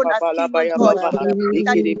yet grown as king, oh God, we pray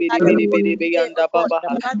that he had a growth today, oh God.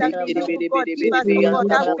 Father, may you, oh God, give us, oh God,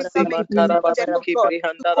 that wisdom and grace needed, oh God,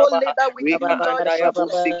 to co-labor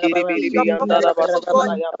with you, Lord Jesus, to see your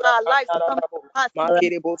prophecy, oh God, in our lives come to pass in the name of Jesus.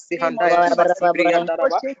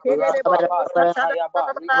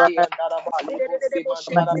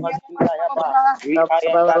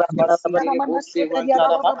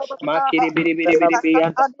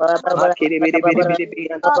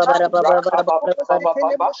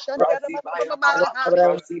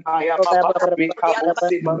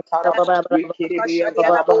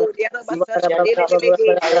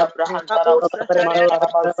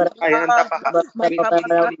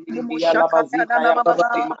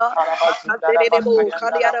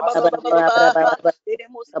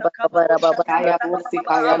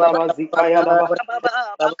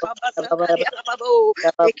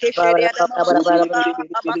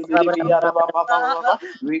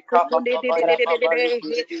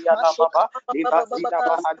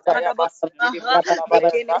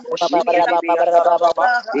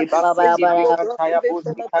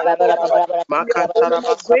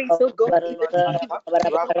 Grace, oh God,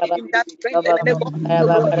 even to keep in that strength and the God,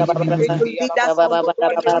 oh God, even to lead us, oh God,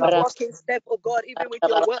 even to walk in step, oh God, even with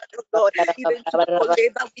your word, oh God, even to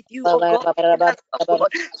labor with you, oh God, and us, oh God,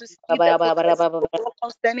 to see the prophecy, oh God,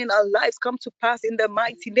 concerning our lives come to pass in the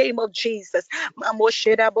mighty name of Jesus.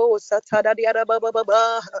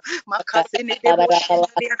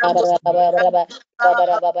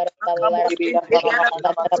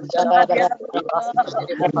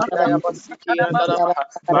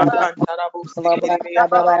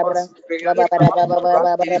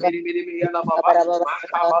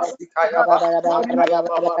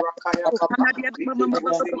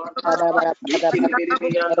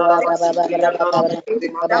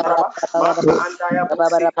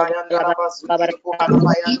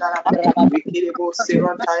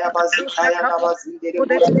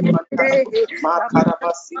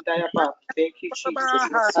 Thank you,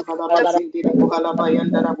 Jesus.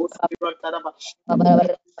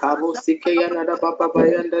 Kabo Sikaya Nada Baba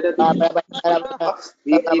Bayanda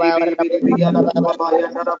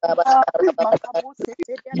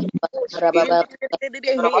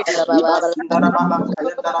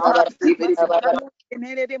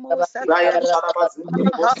Ryan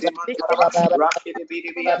Tarabas, Rocky the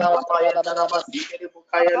BDB and Abaya Tarabas,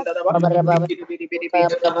 Bukaya and Daraba,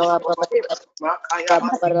 Makaya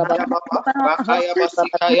Basikaya Baba, Makaya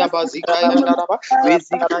Basikaya Bazikaya and Daraba,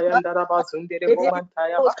 Rizikaya and Daraba, Zundere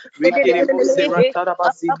Bomantayaba, Rikiri Busirantaraba,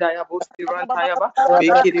 Zidaya Busirantayaba,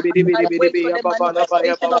 Vikiri The Baba Baya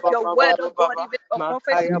manifestation of your word, oh God, Baba, even of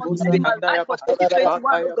prophecy Makaya concerning my life Busihandayaba, for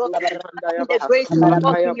 2021, oh Makaya God. The Busihandayaba, grace to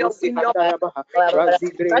walk Makaya in your Busihandayaba,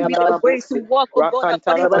 Razigre grant and me the grace to Darabusi, walk, oh God,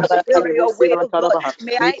 according to your Rakantarabas, will and your way, oh God. Kiribusirantarabaha,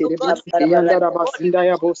 May I, oh God, be the Mikiribusi and first, oh God, in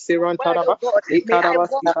Darabasindaya your word, oh Busirantaraba, God. May I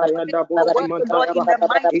walk Ikarabasi according Kayanda to your word, oh God, in Busimantayabaha, the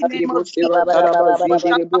mighty name of Jesus. Ikiribusirantaraba,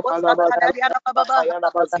 Zindiribu Halaba,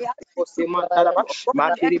 Kayanaba, May I seek to please Mantaraba, you, oh God,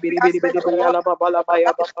 in Makiri every Biri Biri aspect, Biri oh Biri God. Alaba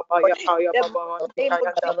Balabaya Baba Kaya The Baba name of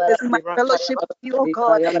Kayanda Jesus, in my fellowship Busirantaraba, with you, oh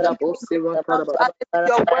God. Ikayanda Even come Busirantaraba. to access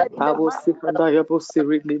your word in the mighty Abusi Handaya Busi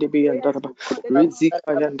Ridley be and prayers, Daraba, oh God, in the Rizika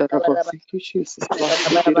and Daraba. Thank you, Jesus.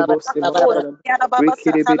 Rikiri Busi Mantaraba,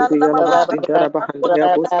 Rikiri Bidi Alaba, Sindaraba, Handaya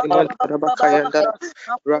Busi Mantaraba Kayandaraba,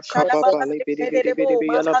 Rakababa lebedebedebe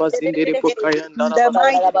yalabazindere In the bokayandara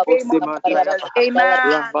mighty name of basimantaya Jesus. Amen.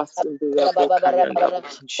 rabasundere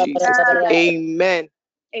bokayandara. In Jesus' name, amen.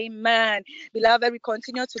 Amen. Beloved, we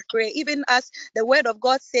continue to pray. Even as the word of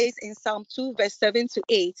God says in Psalm 2, verse 7 to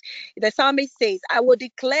 8, the psalmist says, I will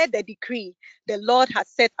declare the decree the Lord has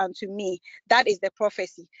said unto me. That is the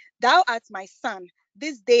prophecy. Thou art my son.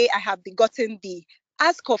 This day I have begotten thee.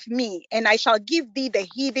 Ask of me, and I shall give thee the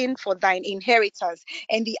heathen for thine inheritance,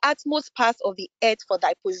 and the utmost parts of the earth for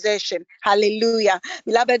thy possession. Hallelujah.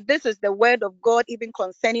 Beloved, this is the word of God even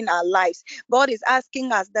concerning our lives. God is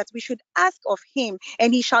asking us that we should ask of him,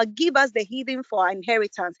 and he shall give us the heathen for our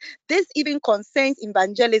inheritance. This even concerns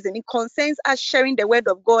evangelism. It concerns us sharing the word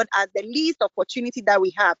of God as the least opportunity that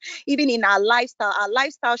we have. Even in our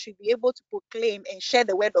lifestyle should be able to proclaim and share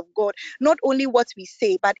the word of God. Not only what we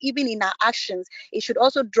say, but even in our actions, it should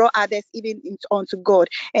also draw others even unto God.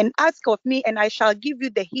 And ask of me, and I shall give you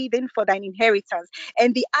the heathen for thine inheritance,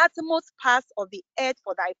 and the uttermost parts of the earth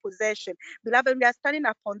for thy possession. Beloved, we are standing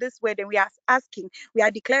upon this word, and we are asking, we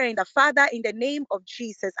are declaring the Father, in the name of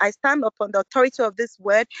Jesus, I stand upon the authority of this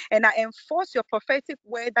word, and I enforce your prophetic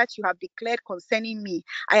word that you have declared concerning me.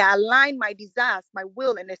 I align my desires, my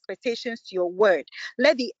will, and expectations to your word.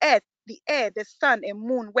 Let the earth, the air, the sun, and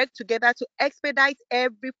moon work together to expedite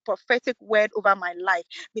every prophetic word over my life.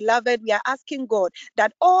 Beloved, we are asking God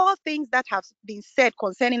that all things that have been said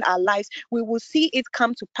concerning our lives, we will see it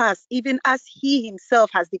come to pass, even as he himself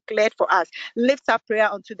has declared for us. Lift up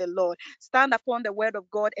prayer unto the Lord. Stand upon the word of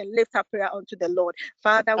God and lift up prayer unto the Lord.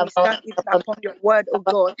 Father, we stand even upon your word, oh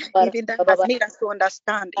God, even that has made us to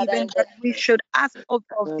understand, even that we should ask of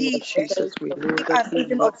Lord thee, Jesus, we know give that us you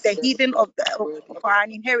even of must the send heathen us of the word in for the our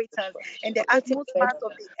name inheritance of and the Jesus. utmost part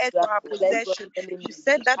of the earth for our possession. You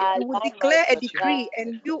said that you will declare a decree,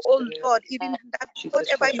 and you, oh Lord, even that Jesus,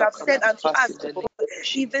 whatever what you shall have come said to unto pass us, in oh the name God, of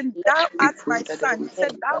Jesus. even thou We art pray my that son. we You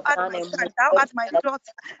said, thou art my son, thou art my daughter.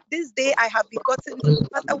 This day I have begotten thee.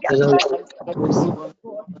 Father, we are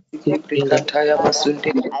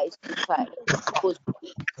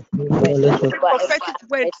prophetic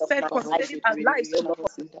word said concerning our lives, oh God.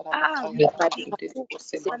 We speak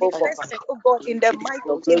to manifest it, oh God, in the mighty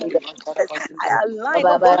name of Jesus. I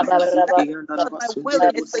align, oh God, my will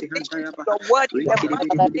and expectations to your word in the mighty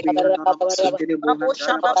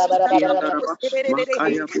Makaya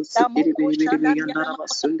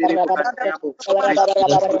I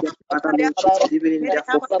pray that Father, Lord Jesus, even in their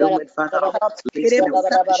fulfillment, Father, place the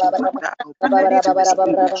revelation matter open for me to receive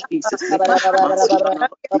in Jesus' name.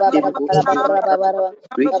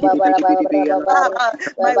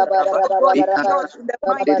 my way, oh God, is yours in the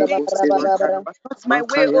mighty name of Jesus. Not my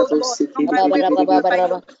way, oh Lord, not my way, oh God, by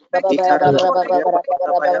your expectations, oh God, and your way,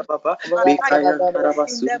 oh God, my life,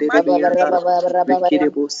 in the mighty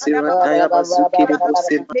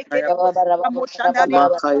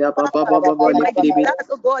Makaya Baba Baba let my desires,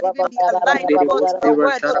 oh God, even be aligned, oh God, to your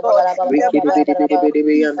word, oh God, in the mighty name of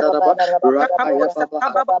Jesus. Rakaya Baba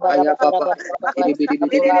Aya Baba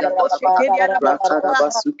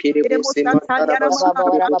Rakarabasu Kerebo Semantarabasu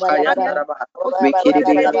Kerebo Kayandarabaha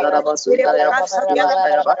Mikiribi Yandarabasu Dayabasu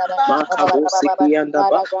Yandayaba Makabo Siki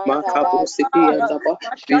Yandaba Makabo Siki Yandaba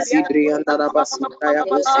Vizibri Yandarabasu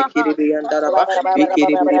Dayabu Sikiribi Yandaraba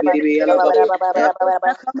Vikiribi Yalabasu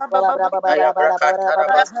Daya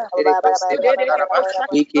Brakantarabasu Kerebo Semantaraba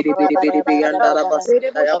Vikiribi Yandarabasu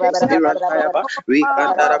Dayabu Sirantayaba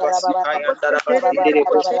Rikandarabasu Kayandarabasu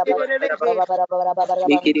Derebo Sirantayaba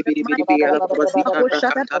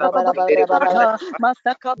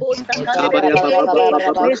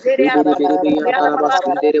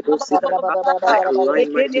I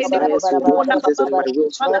align my desires, O Lord Jesus, and my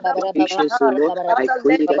will to your expectations, O Lord. I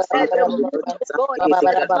pray that, Father, I will not desire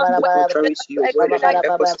anything that will be contrary to your word and your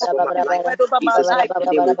purposes for my life. Jesus' mighty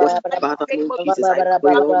name, O God. Father, Lord Jesus, I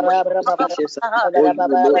pray all my expectations are before you,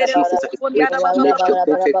 O Lord Jesus. I pray, let your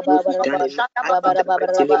perfect will be done in my life in the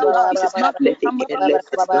mighty name of Jesus. Let the air, let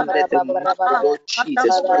the sun, let the moon, O Lord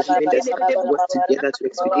Jesus, remind us work together to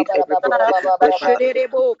expedite every prophetic word,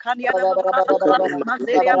 Father. In my life,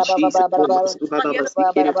 in Jesus' name, in the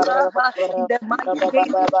mighty name of Jesus. everything that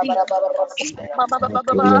you do is with me in the name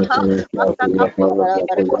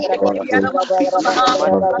of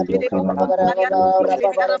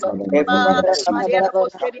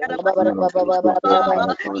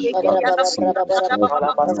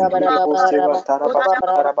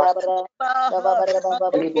Jesus.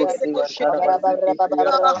 I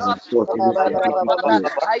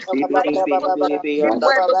speak every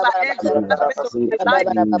word over every aspect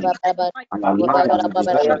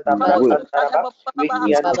of my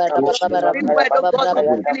life. Every word of God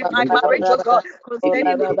concerning my marriage, oh God,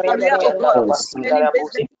 concerning my career, oh God, concerning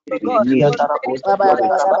business, oh God, concerning, oh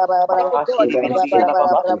God, oh God,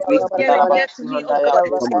 concerning things here and there to me, oh God,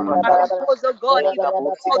 my purpose, oh God, even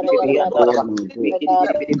all those, oh God, concerning me,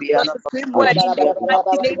 the same word in the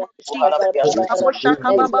mighty name of Jesus.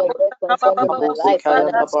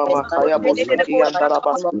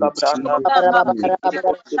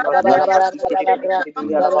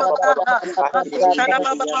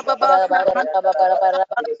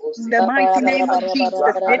 In the mighty name of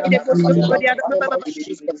Jesus.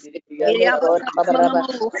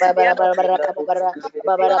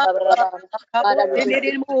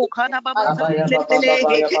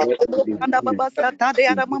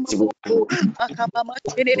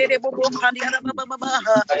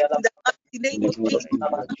 Name of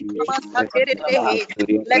Jesus.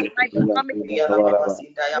 Let my family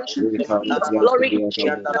glory in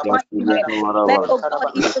Jesus' mighty name. Let, oh God,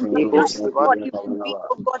 even be as God, even be,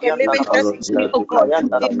 oh God, a living testimony, oh God.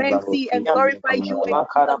 May men see and glorify you and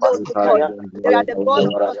honor those, oh God. They are the God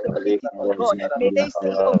of possibilities, oh God. May they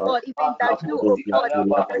see, oh God, even that you, oh God,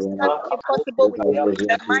 there is nothing impossible with you in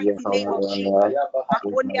the mighty name of Jesus.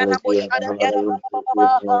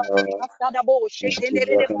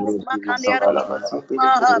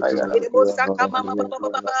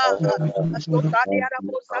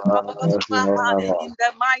 In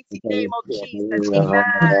the mighty name of Jesus.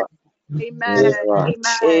 Amen. Amen.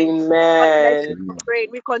 Amen. Amen.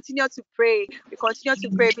 We continue to pray. We continue to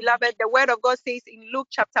pray, beloved. The word of God says in Luke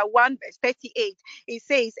chapter 1, verse 38, it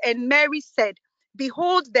says, and Mary said,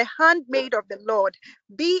 behold, the handmaid of the Lord,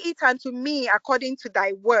 be it unto me according to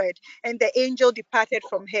thy word. And the angel departed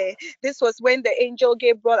from her. This was when the angel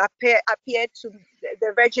Gabriel appeared to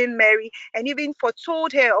the Virgin Mary and even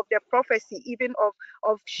foretold her of the prophecy, even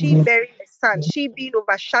of she bearing a son, she being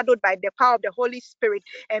overshadowed by the power of the Holy Spirit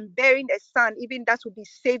and bearing a son, even that would be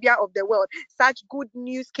savior of the world. Such good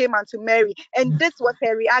news came unto Mary, and this was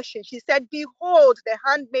her reaction. She said, behold, the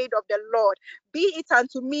handmaid of the Lord, be it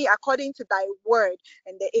unto me according to thy word.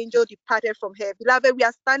 And the angel departed from her. Beloved, we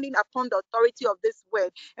are standing upon the authority of this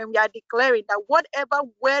word, and we are declaring that whatever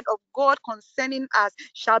word of God concerning us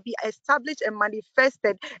shall be established and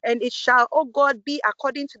manifested, and it shall, oh God, be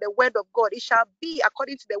according to the word of God. It shall be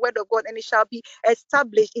according to the word of God, and it shall be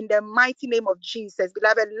established in the mighty name of Jesus.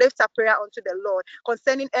 Beloved, lift a prayer unto the Lord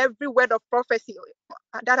concerning every word of prophecy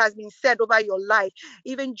that has been said over your life.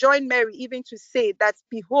 Even join Mary, even to say that,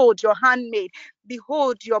 behold, your handmaid,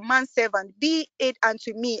 behold, your manservant, be it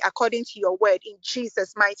unto me according to your word, in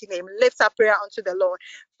Jesus' mighty name. Lift a prayer unto the Lord.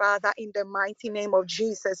 Father, in the mighty name of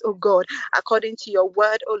Jesus, oh God, according to your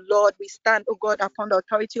word, oh Lord, we stand, oh God, upon the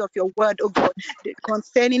authority of your word, oh God,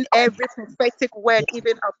 concerning every prophetic word,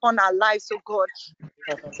 even upon our lives, oh God.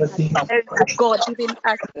 God, even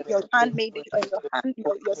as your handmaid and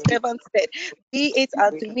your servant said, be it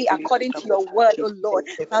unto me according to your word, oh Lord.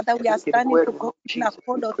 Father, we are standing, oh God, even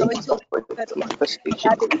upon the authority of your word, oh God. We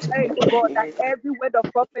are declaring, oh God, that every word of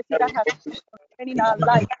prophecy that has in our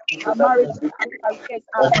life, our marriages, our careers,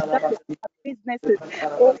 our jobs, our businesses,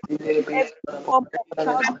 oh, every form of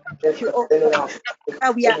child, oh God.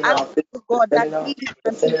 That we are asking, oh God, that be it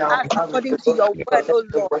unto us according to your word, oh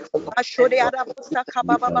Lord.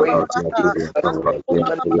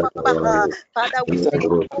 Father, we say,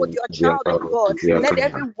 behold your child, oh God. Let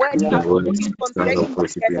every word you have spoken concerning me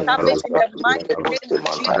be established in the mighty name of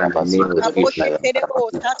Jesus.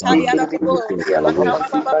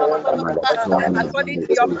 According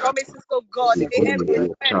to your promises, oh God, may every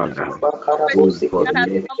word that has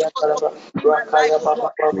come forth in my life, oh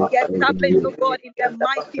God, be established, oh God, in the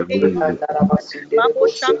mighty name of Mabo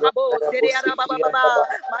Shakabo, Seriara Baba,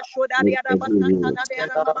 Mashodariada Basata,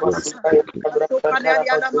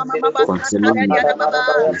 Masopaniada Mama Basata,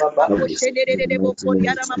 Baba, Mabo Shenede de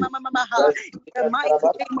Bokodiada Mama, the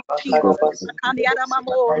mighty name of Jesus, Kandiada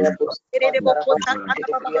Mamo, Sede Bokota,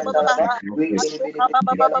 Baba, Mashoka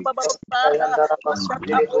Baba,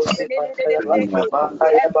 Mashakabo Shenede,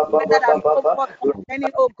 everywhere that has come forth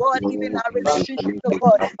concerning, oh God, even our relationship, oh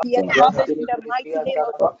God, be established in the mighty name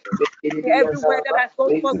of every word that has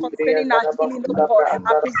gone forth concerning our healing, oh God,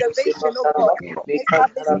 our preservation, oh God, be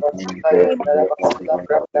established in the mighty name of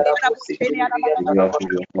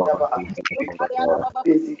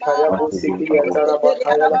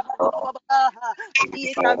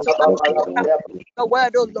Be it unto us the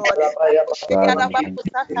word, O Lord.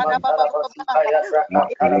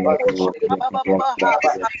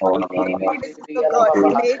 Promises, oh God.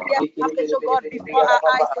 May they establish, oh God, before our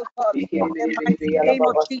eyes, oh God. In the mighty name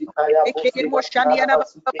of Jesus.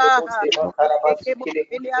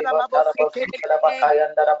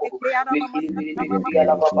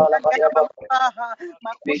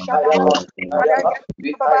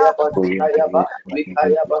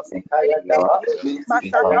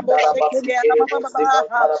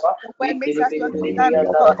 When makes us to understand,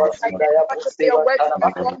 oh God, like your word to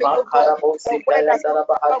perform it, oh God. Your word does not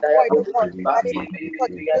avoid, oh God. That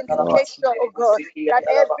is going to make sure, oh God, that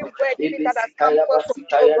every word, even that has come forth from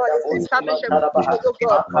you, oh God, is established and fulfilled, oh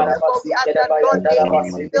God. Therefore, we ask that God may it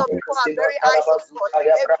fulfill before our very eyes, oh God.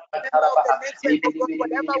 Every member of the network, oh God,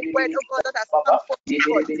 whatever word, oh God, that has come forth, oh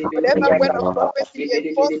God, whatever word of prophecy, we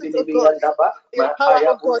enforce it, oh God. Your power,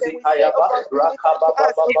 oh God, and we say, oh God, be it unto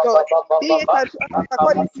us, oh God, be it unto us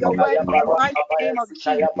according to your word in the mighty name of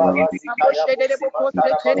Jesus. Mighty name of the mighty name of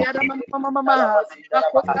Jesus.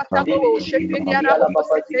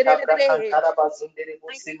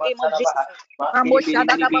 Name of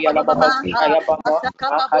Jesus.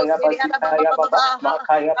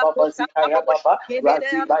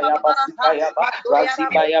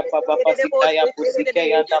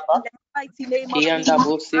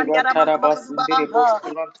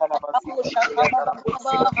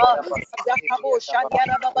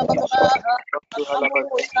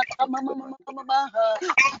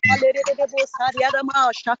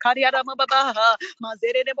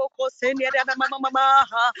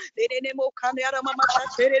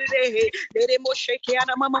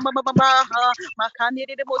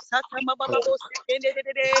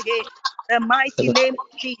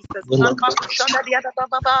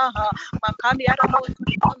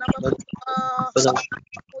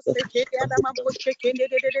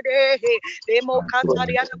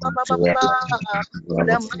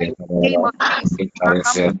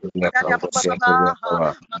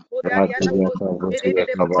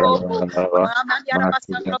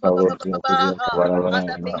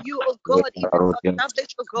 May you, oh God, even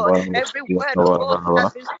establish, oh God, every word, oh God, that has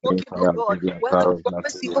been spoken, oh God, word of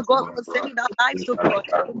prophecy, oh God, concerning our lives, oh God,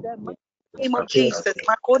 in the name of Jesus.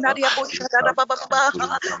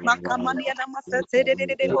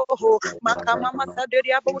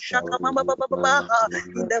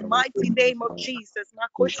 In the mighty name of Jesus.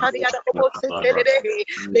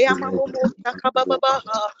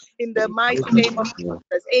 In the mighty name of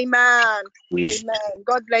Jesus. Amen. Amen.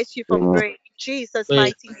 God bless you for praying. In Jesus'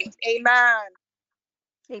 mighty name. Amen.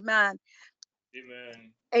 Amen.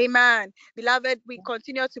 Amen. Amen. Beloved, we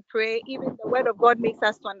continue to pray. Even the word of God makes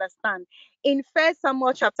us to understand. In 1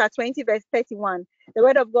 Samuel chapter 20, verse 31, the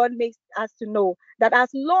word of God makes us to know that as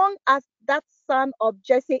long as that son of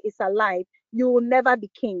Jesse is alive, you will never be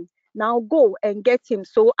king. Now go and get him,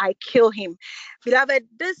 so I kill him. Beloved,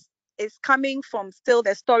 this is coming from still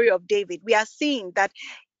the story of David. We are seeing that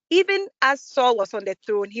even as Saul was on the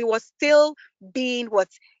throne, he was still being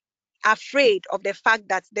afraid of the fact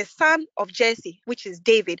that the son of Jesse, which is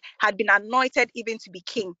David, had been anointed even to be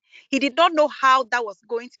king. He did not know how that was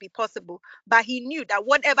going to be possible, but he knew that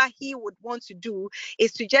whatever he would want to do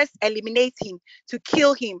is to just eliminate him, to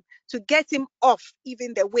kill him, to get him off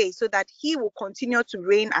even the way so that he will continue to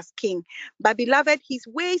reign as king. But beloved, his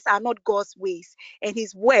ways are not God's ways, and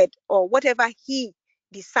his word or whatever he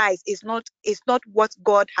decides is not what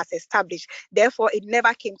God has established. Therefore, it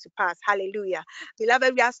never came to pass. Hallelujah.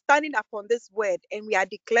 Beloved, we are standing upon this word and we are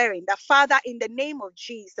declaring that, Father, in the name of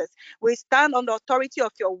Jesus, we stand on the authority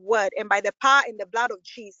of your word and by the power and the blood of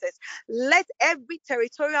Jesus. Let every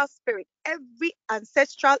territorial spirit, every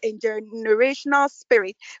ancestral and generational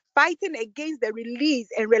spirit fighting against the release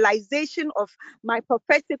and realization of my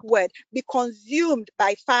prophetic word be consumed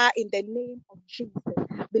by fire in the name of Jesus.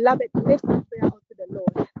 Beloved, lift up prayer unto the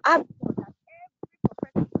Lord. Ask God that every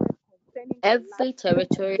prophetic word concerning every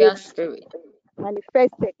territorial spirit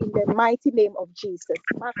manifested in the mighty name of Jesus.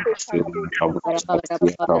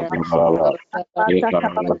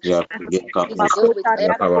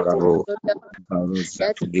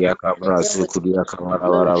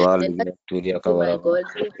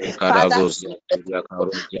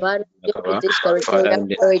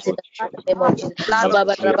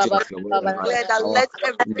 Let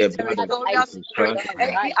every territorial spirit,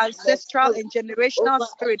 every ancestral and generational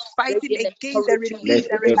spirit fighting against the release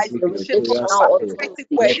and realization of prophetic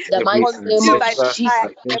word the be mighty name consumed of by Jesus. fire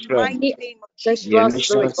in the mighty name of Jesus.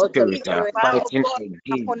 Ancestral spirit, Release the authority, fire of God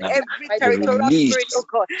upon every territorial spirit, oh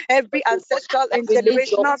God, every ancestral and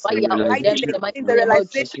release your generational spirit fire on them fighting in the mighty against the name of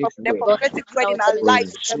realization of Jesus. the prophetic word in our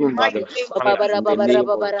lives in the mighty name of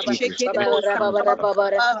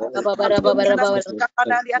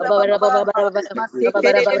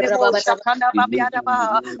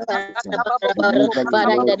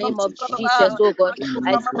Father, in the name of Jesus, oh God,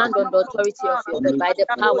 I stand on the authority of your word by the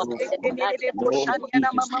power in the blood in the name of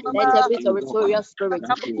Jesus. Let every territorial spirit,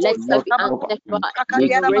 let every ancestral and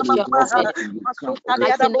generational spirit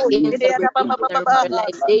fighting against the revelation and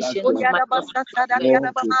realization of my prophetic word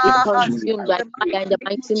be consumed by fire in the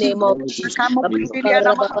mighty name of Jesus.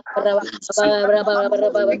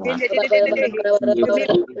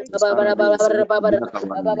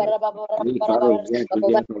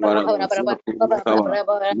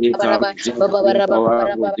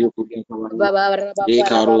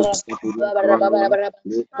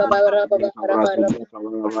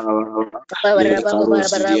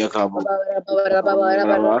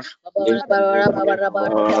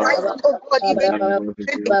 Oh God, even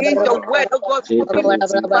against your word, oh God, spoken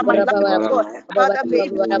over my life, oh God. Father, may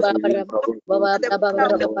it be the fire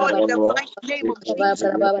of the Lord in the mighty name of Jesus.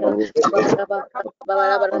 Mighty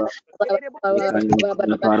name of Jesus.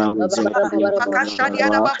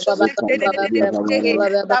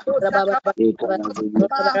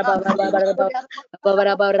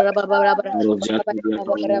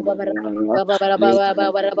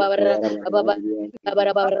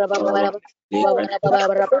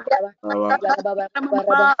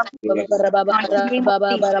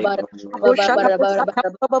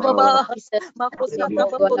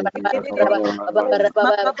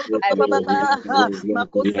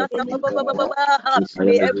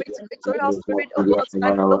 May every spiritual spirit of God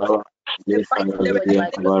stand up and fight the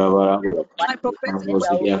realization of my prophetic word.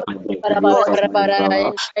 God, In the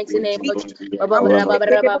mighty name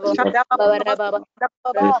of Jesus.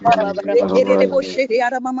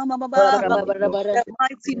 The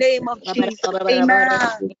mighty name of Jesus.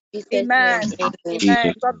 Amen. Amen.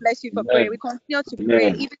 Amen. God bless you for prayer. We continue to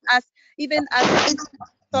pray, even as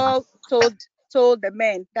Saul told the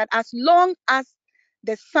men that as long as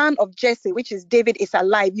the son of Jesse, which is David, is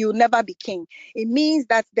alive, you will never be king. It means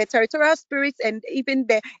that the territorial spirits and even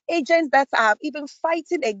the agents that are even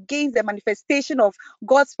fighting against the manifestation of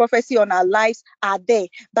God's prophecy on our lives are there.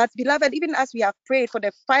 But beloved, even as we have prayed for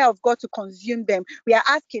the fire of God to consume them, we are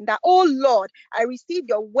asking that, oh Lord, I receive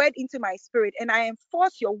your word into my spirit and I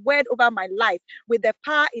enforce your word over my life with the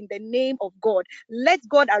power in the name of God. Let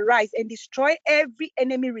God arise and destroy every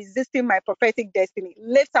enemy resisting my prophetic destiny.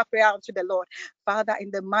 Lift up prayer unto the Lord. Father, in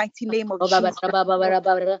the mighty name of Jesus,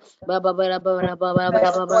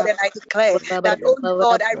 God, and I declare that, oh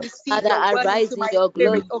Lord, I receive Father, your word arise into in my your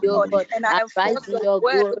spirit, glory, oh O God, God. and I Arise enforce in your your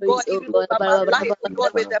word, oh glory, God, O even God. over my life, oh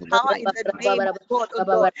God, with the power in the name of God, oh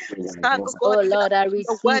Lord. I stand, oh God, Oh even Lord, I upon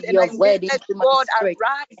your word, receive and I your say, word let into my God spirit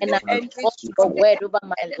and I arise and enforce your destroy word over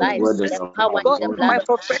my enemy life with the resisting, oh power in God, the my blood of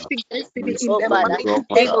prophetic Jesus. destiny in Oh the Father, mighty let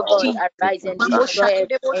name of God Jesus. arise and destroy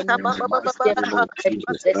and resist them in the destiny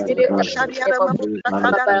in the mighty name of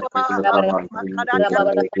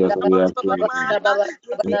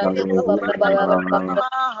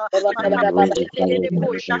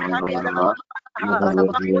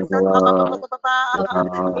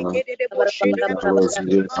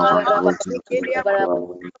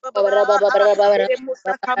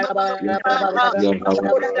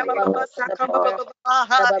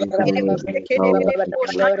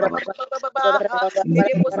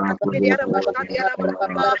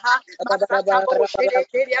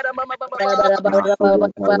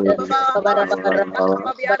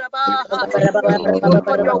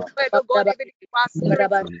For your word, oh God, even in our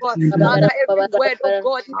spirits, oh God. Father, every word, oh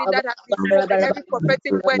God, even that has been spoken, every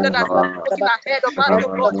prophetic word that has been spoken ahead of us, every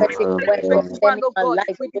oh God, prophetic in word 2021, concerning oh my God,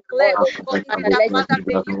 life, we oh declare, God. oh God, even Father, that, let Father,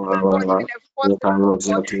 may you, oh God, even enforce them, oh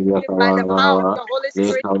God, even by the power of the Holy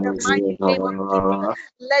Spirit in the mighty name of Jesus.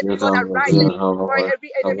 Let God arise and destroy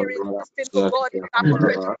every enemy resisting, oh God, even our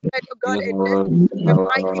prophetic word, oh God, and destiny in the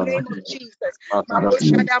mighty name of Jesus.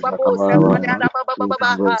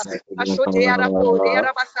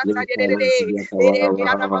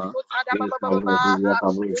 name of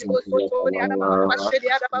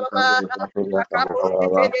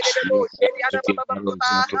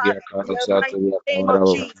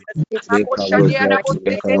Jesus.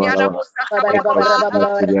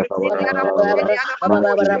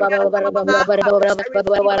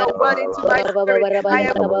 Your word into my spirit. I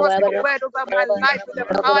enforce your word over my life in the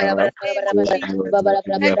power in the name of Jesus.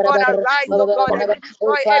 Let God arise, oh God, and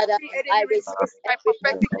destroy Father, every I enemy resist resist my every prophetic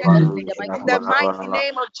prophetic destiny in the mighty in name the of mighty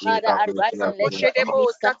name of Jesus. Father, arise and let your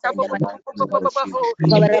enemies scatter in the mighty name of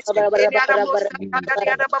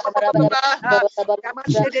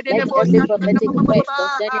let every prophetic word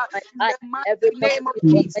concerning my In life, the mighty every name of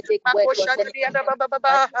Jesus. prophetic word concerning my life,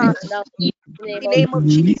 now in the In name the of name of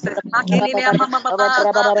Jesus. Makinine mama baba,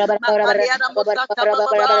 makariara mosata baba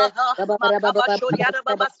baba, makaba shoriara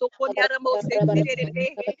baba sokoniara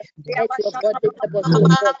mosetirere, let your yabashaka godly baba purpose, oh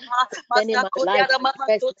God, baba, concerning my life masakoriara mama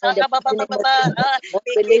manifest now in the sotaka baba mighty name of baba, Jesus. Lord,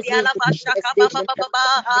 release me mekediara into bashaka baba manifestation in the baba,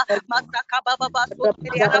 mighty name masaka baba baba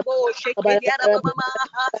soteriara of bo, shekediara mama,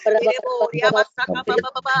 erebo yabasaka baba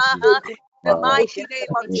baba. In the mighty manifestation name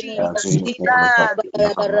in of the name of Jesus. Jesus. Amen.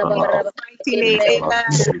 In Jesus' mighty name. Amen.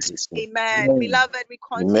 Amen. Amen. Beloved, we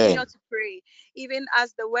continue to pray, even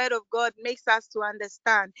as the word of God makes us to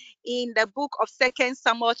understand. In the book of 2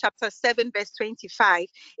 Samuel chapter 7, verse 25,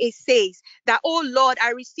 it says that, "Oh Lord,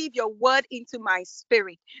 I receive your word into my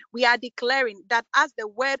spirit." We are declaring that as the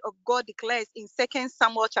word of God declares in 2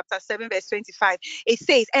 Samuel chapter 7, verse 25, it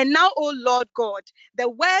says, "And now, O Lord God, the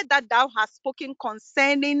word that thou hast spoken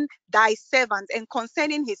concerning thy servant and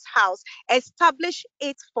concerning his house, establish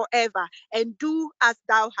it forever and do as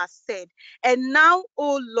thou hast said. And now,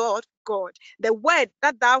 O Lord God, the word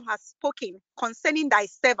that thou hast spoken concerning thy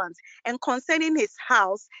servant and concerning his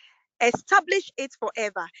house, establish it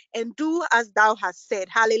forever and do as thou hast said."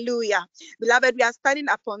 Hallelujah. Beloved, we are standing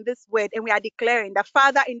upon this word and we are declaring that,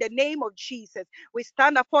 Father, in the name of Jesus, we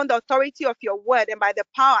stand upon the authority of your word and by the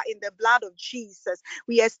power in the blood of Jesus,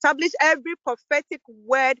 we establish every prophetic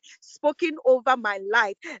word spoken over my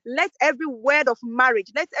life. Let every word of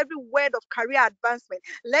marriage, let every word of career advancement,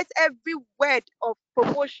 let every word of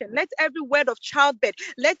promotion, let every word of childbirth,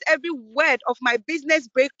 let every word of my business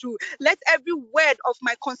breakthrough, let every word of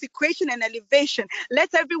my consecration and elevation, let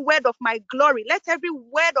every word of my glory, let every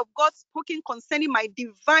word of God spoken concerning my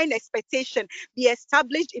divine expectation be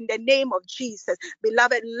established in the name of Jesus.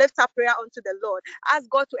 Beloved, lift up prayer unto the Lord. Ask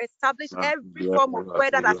God to establish every form of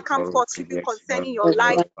word that has come forth even concerning your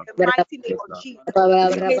life in the mighty name of Jesus.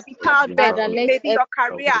 It may be childbirth, Father, it let may be your every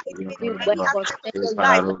career, it may be any word aspect of your concerning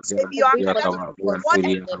life, it may be your every academic, prophetic word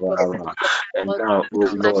whatever and prophetic word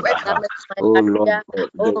concerning my whether establishment, my career,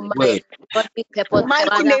 oh my godly the purpose, mighty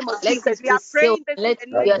Father, name of let Jesus. it We be are sealed, praying this in let the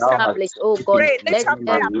it be name of established, oh Jesus. God, Pray, lift let up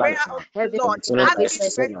prayer every unto the heaven Lord. agree Ask Him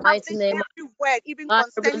in to the mighty establish name of every word, even Father,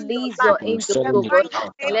 concerning your release life. your angels, In the oh God, mighty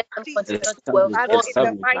and name let of them Jesus. continue to Father, enforce in me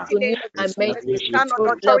the mighty to name new of Jesus, we dimensions, to stand on the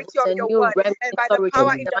new authority levels of and your new word realms and in by the authority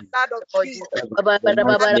power in in the the mighty blood of name of Jesus. Jesus. As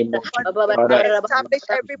we continue to establish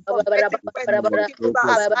every prophetic word spoken over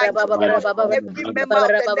our lives, oh God. Every member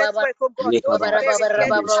of the network, oh God, those bearing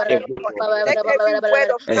witness, oh God. Let every word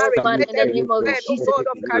of Oh marriage, Father, let in the every name of word, oh Jesus, God,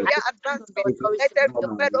 of I career stand on the advancement, authority let of every your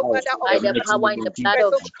word, oh Father, of by the power in the blood business, of oh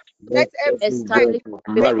Jesus. God. Let every word Establish of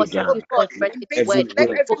every breakthrough, oh positive God, in prophetic business. word Let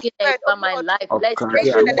every spoken word, oh over my God, life. of Let consecration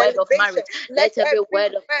every and word of elevation. marriage, Let let every every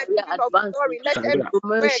word of word, career even of advancement, glory, let of every word,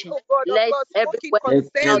 promotion, oh God, of let God every spoken word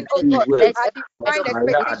of concerning, oh childbirth, God, let our every word divine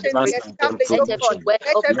of expectations be promotion, established, let oh every God. word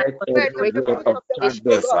Let of my every word in the consecration and fruit of the womb,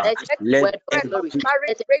 oh elevation, God. let Let every word every of word of glory, marriage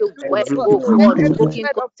let every breakthrough, word, oh God. oh Let God, every spoken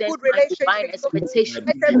word of concerning good my divine relationships, oh God. expectation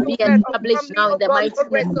Let every be word of established family, now in oh the God, mighty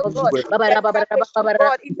progress, name oh of God, Jesus. be established, oh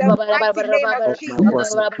God, in the mighty name of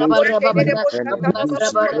Jesus.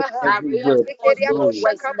 I reinforce those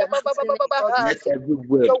words in the mighty name of Jesus.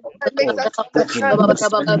 Your word makes us to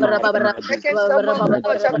understand, oh God, in 2 Samuel, oh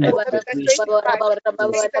God, chapter 7, verse 25.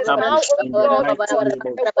 It says, "And now, O Lord God,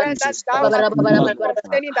 the word that thou hast spoken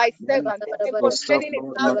concerning thy servant and concerning his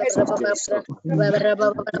house, establish it Baba 21.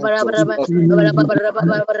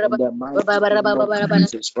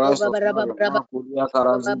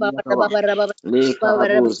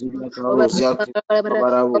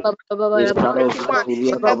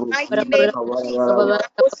 In the mighty name of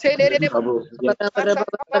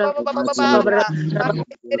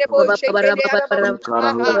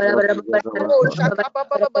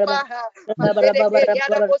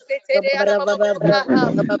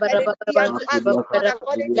Jesus. Let it be unto us, oh God,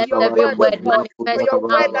 according to let your every word, oh word God. For manifest your now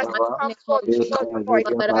word in does the not mighty come name of forth, oh Jesus. God, void.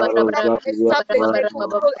 But Father, establish and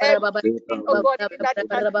fulfill everything, oh God, even that it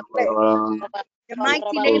has declared. the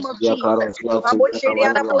mighty name of Jesus.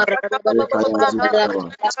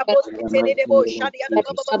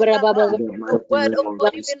 The word of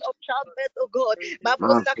God, even of childbirth, oh God.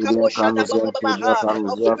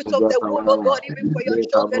 Of fruit of the womb, oh God, even for your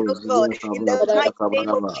children, oh God. In the mighty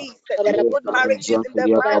name of Jesus. Good marriages in the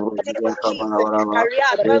mighty name of Jesus. Career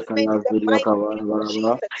advancement in the mighty name of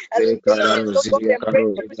Jesus. Elevations, oh God, and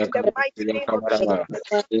breakthroughs in the mighty name of Jesus.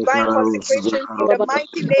 Divine consecrations in the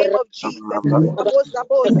mighty name of Jesus.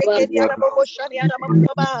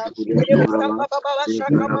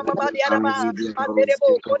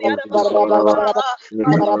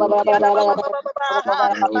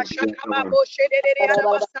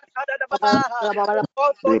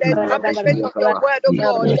 Call for the establishment of your word, oh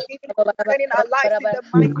God, even concerning our lives in the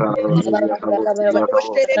mighty name of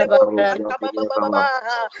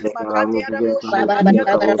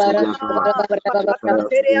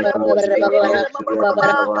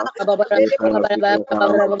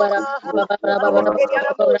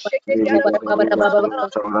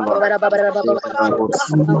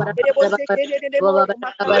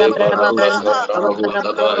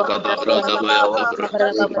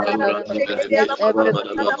Let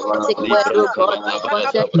every prophetic word, oh God,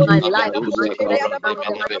 concerning my life manifest now in the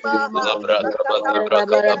mighty name of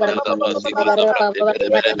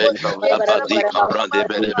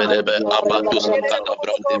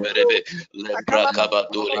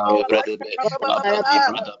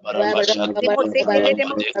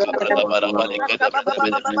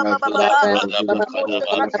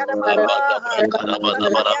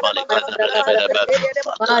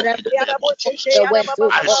Father, your word,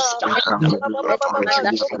 oh God, let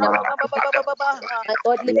it manifest in my life in the my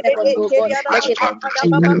godly purpose, oh God, let it manifest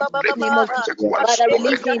in the name of Jesus. Father,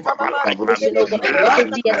 release me into manifestation, oh God. Let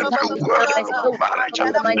it be established by my soul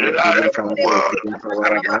in the mighty name in the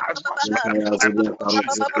mighty name of Jesus.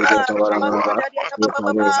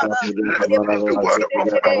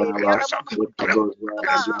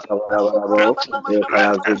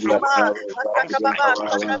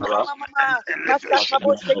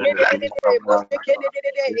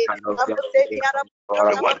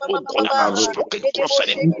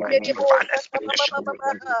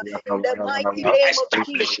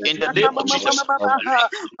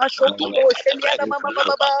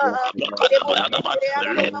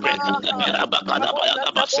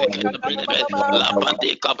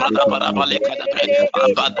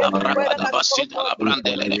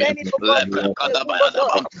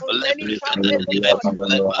 In the name of Jesus.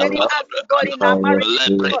 Concerning us, God, in our marriage,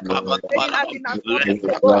 concerning us in our families,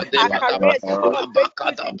 God, our careers, God,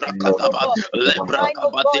 breakthroughs in business, oh God, divine,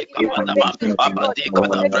 oh God, impartations, oh God,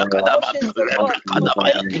 concerning promotions, oh God,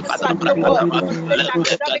 concerning dispatch, oh God, concerning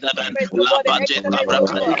academic progress, oh God, and excellence, oh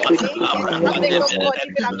God, may it be established, oh God,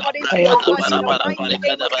 even according to your word, in the mighty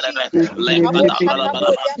name of Jesus.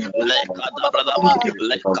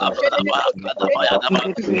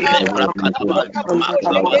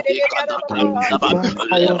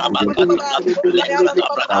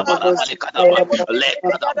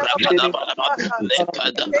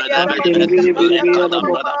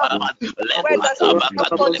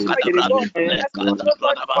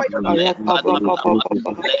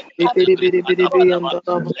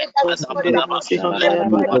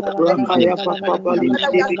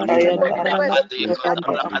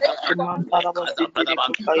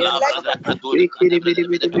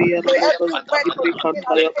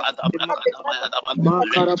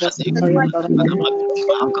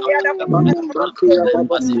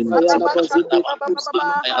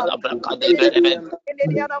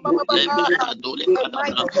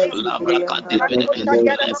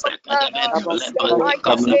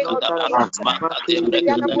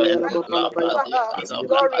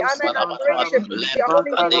 Glory, honor, and adoration be to your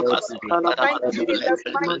holy name, O God. Thank you in the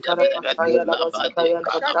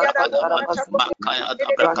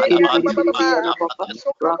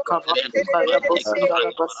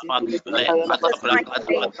mighty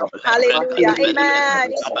name of Hallelujah.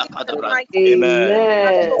 Amen.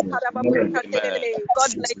 God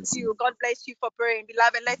bless you. God bless you for praying.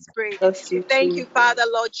 Beloved, let's pray. We thank you, Father,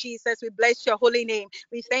 Lord Jesus. We bless your holy name.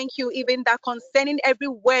 We thank you even that concerning every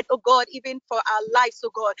word, oh God, even for our lives,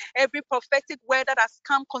 oh God, every prophetic word that has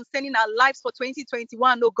come concerning our lives for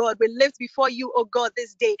 2021, oh God, we lift before you, oh God,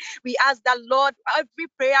 this day. We ask that, Lord, every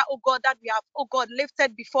prayer, oh God, that we have, oh God,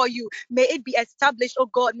 lifted before you, may it be established, oh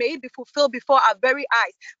God, may it be fulfilled before our very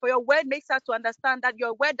eyes. For your word makes us to understand that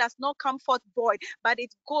your word does not come forth void, but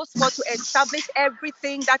it goes forth to establish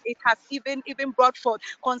everything that it has even brought forth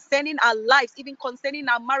concerning our lives, even concerning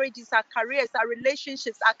our marriages, our careers, our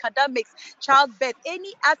relationships, academics, childbirth,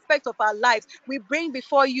 any aspect of our lives. We bring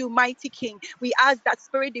before you, mighty King. We ask that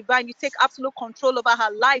Spirit Divine Caroline, you take absolute control over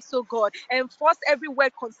her life, so God. Enforce every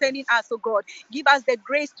word concerning us, so God. Give us the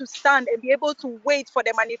grace to stand and be able to wait for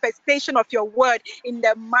the manifestation of your word in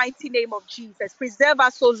the mighty name of Jesus. Preserve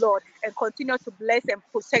us, O Lord, and continue to bless and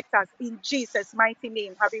protect us in Jesus' mighty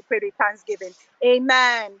name. Have we prayed with thanksgiving?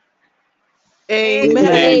 Amen.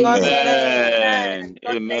 Amen. God bless. Amen.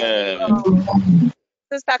 God bless Amen. you.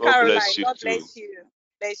 Sister God Caroline, bless you God too. bless you.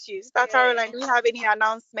 Bless you. Sister Caroline, do we have any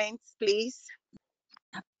announcements, please?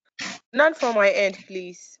 None from my end,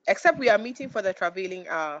 please. Except we are meeting for the travailing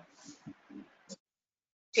hour.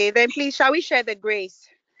 Okay, then please, shall we share the grace?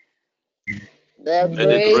 The Let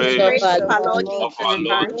the grace of grace our Of our Lord Lord of Jesus our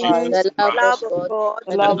Jesus Lord Christ, Jesus the love love of Christ, of God, God,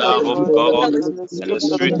 and the the love fellowship of and of the the God, Holy fellowship Spirit and the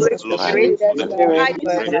sweet of the fellowship Spirit be with of us the now Holy abide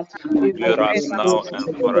and with Spirit us now be with and us now forevermore.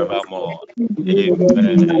 and forevermore.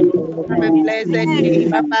 Amen. Have a blessed day.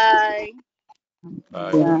 Bye-bye.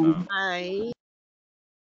 Bye for now. Bye.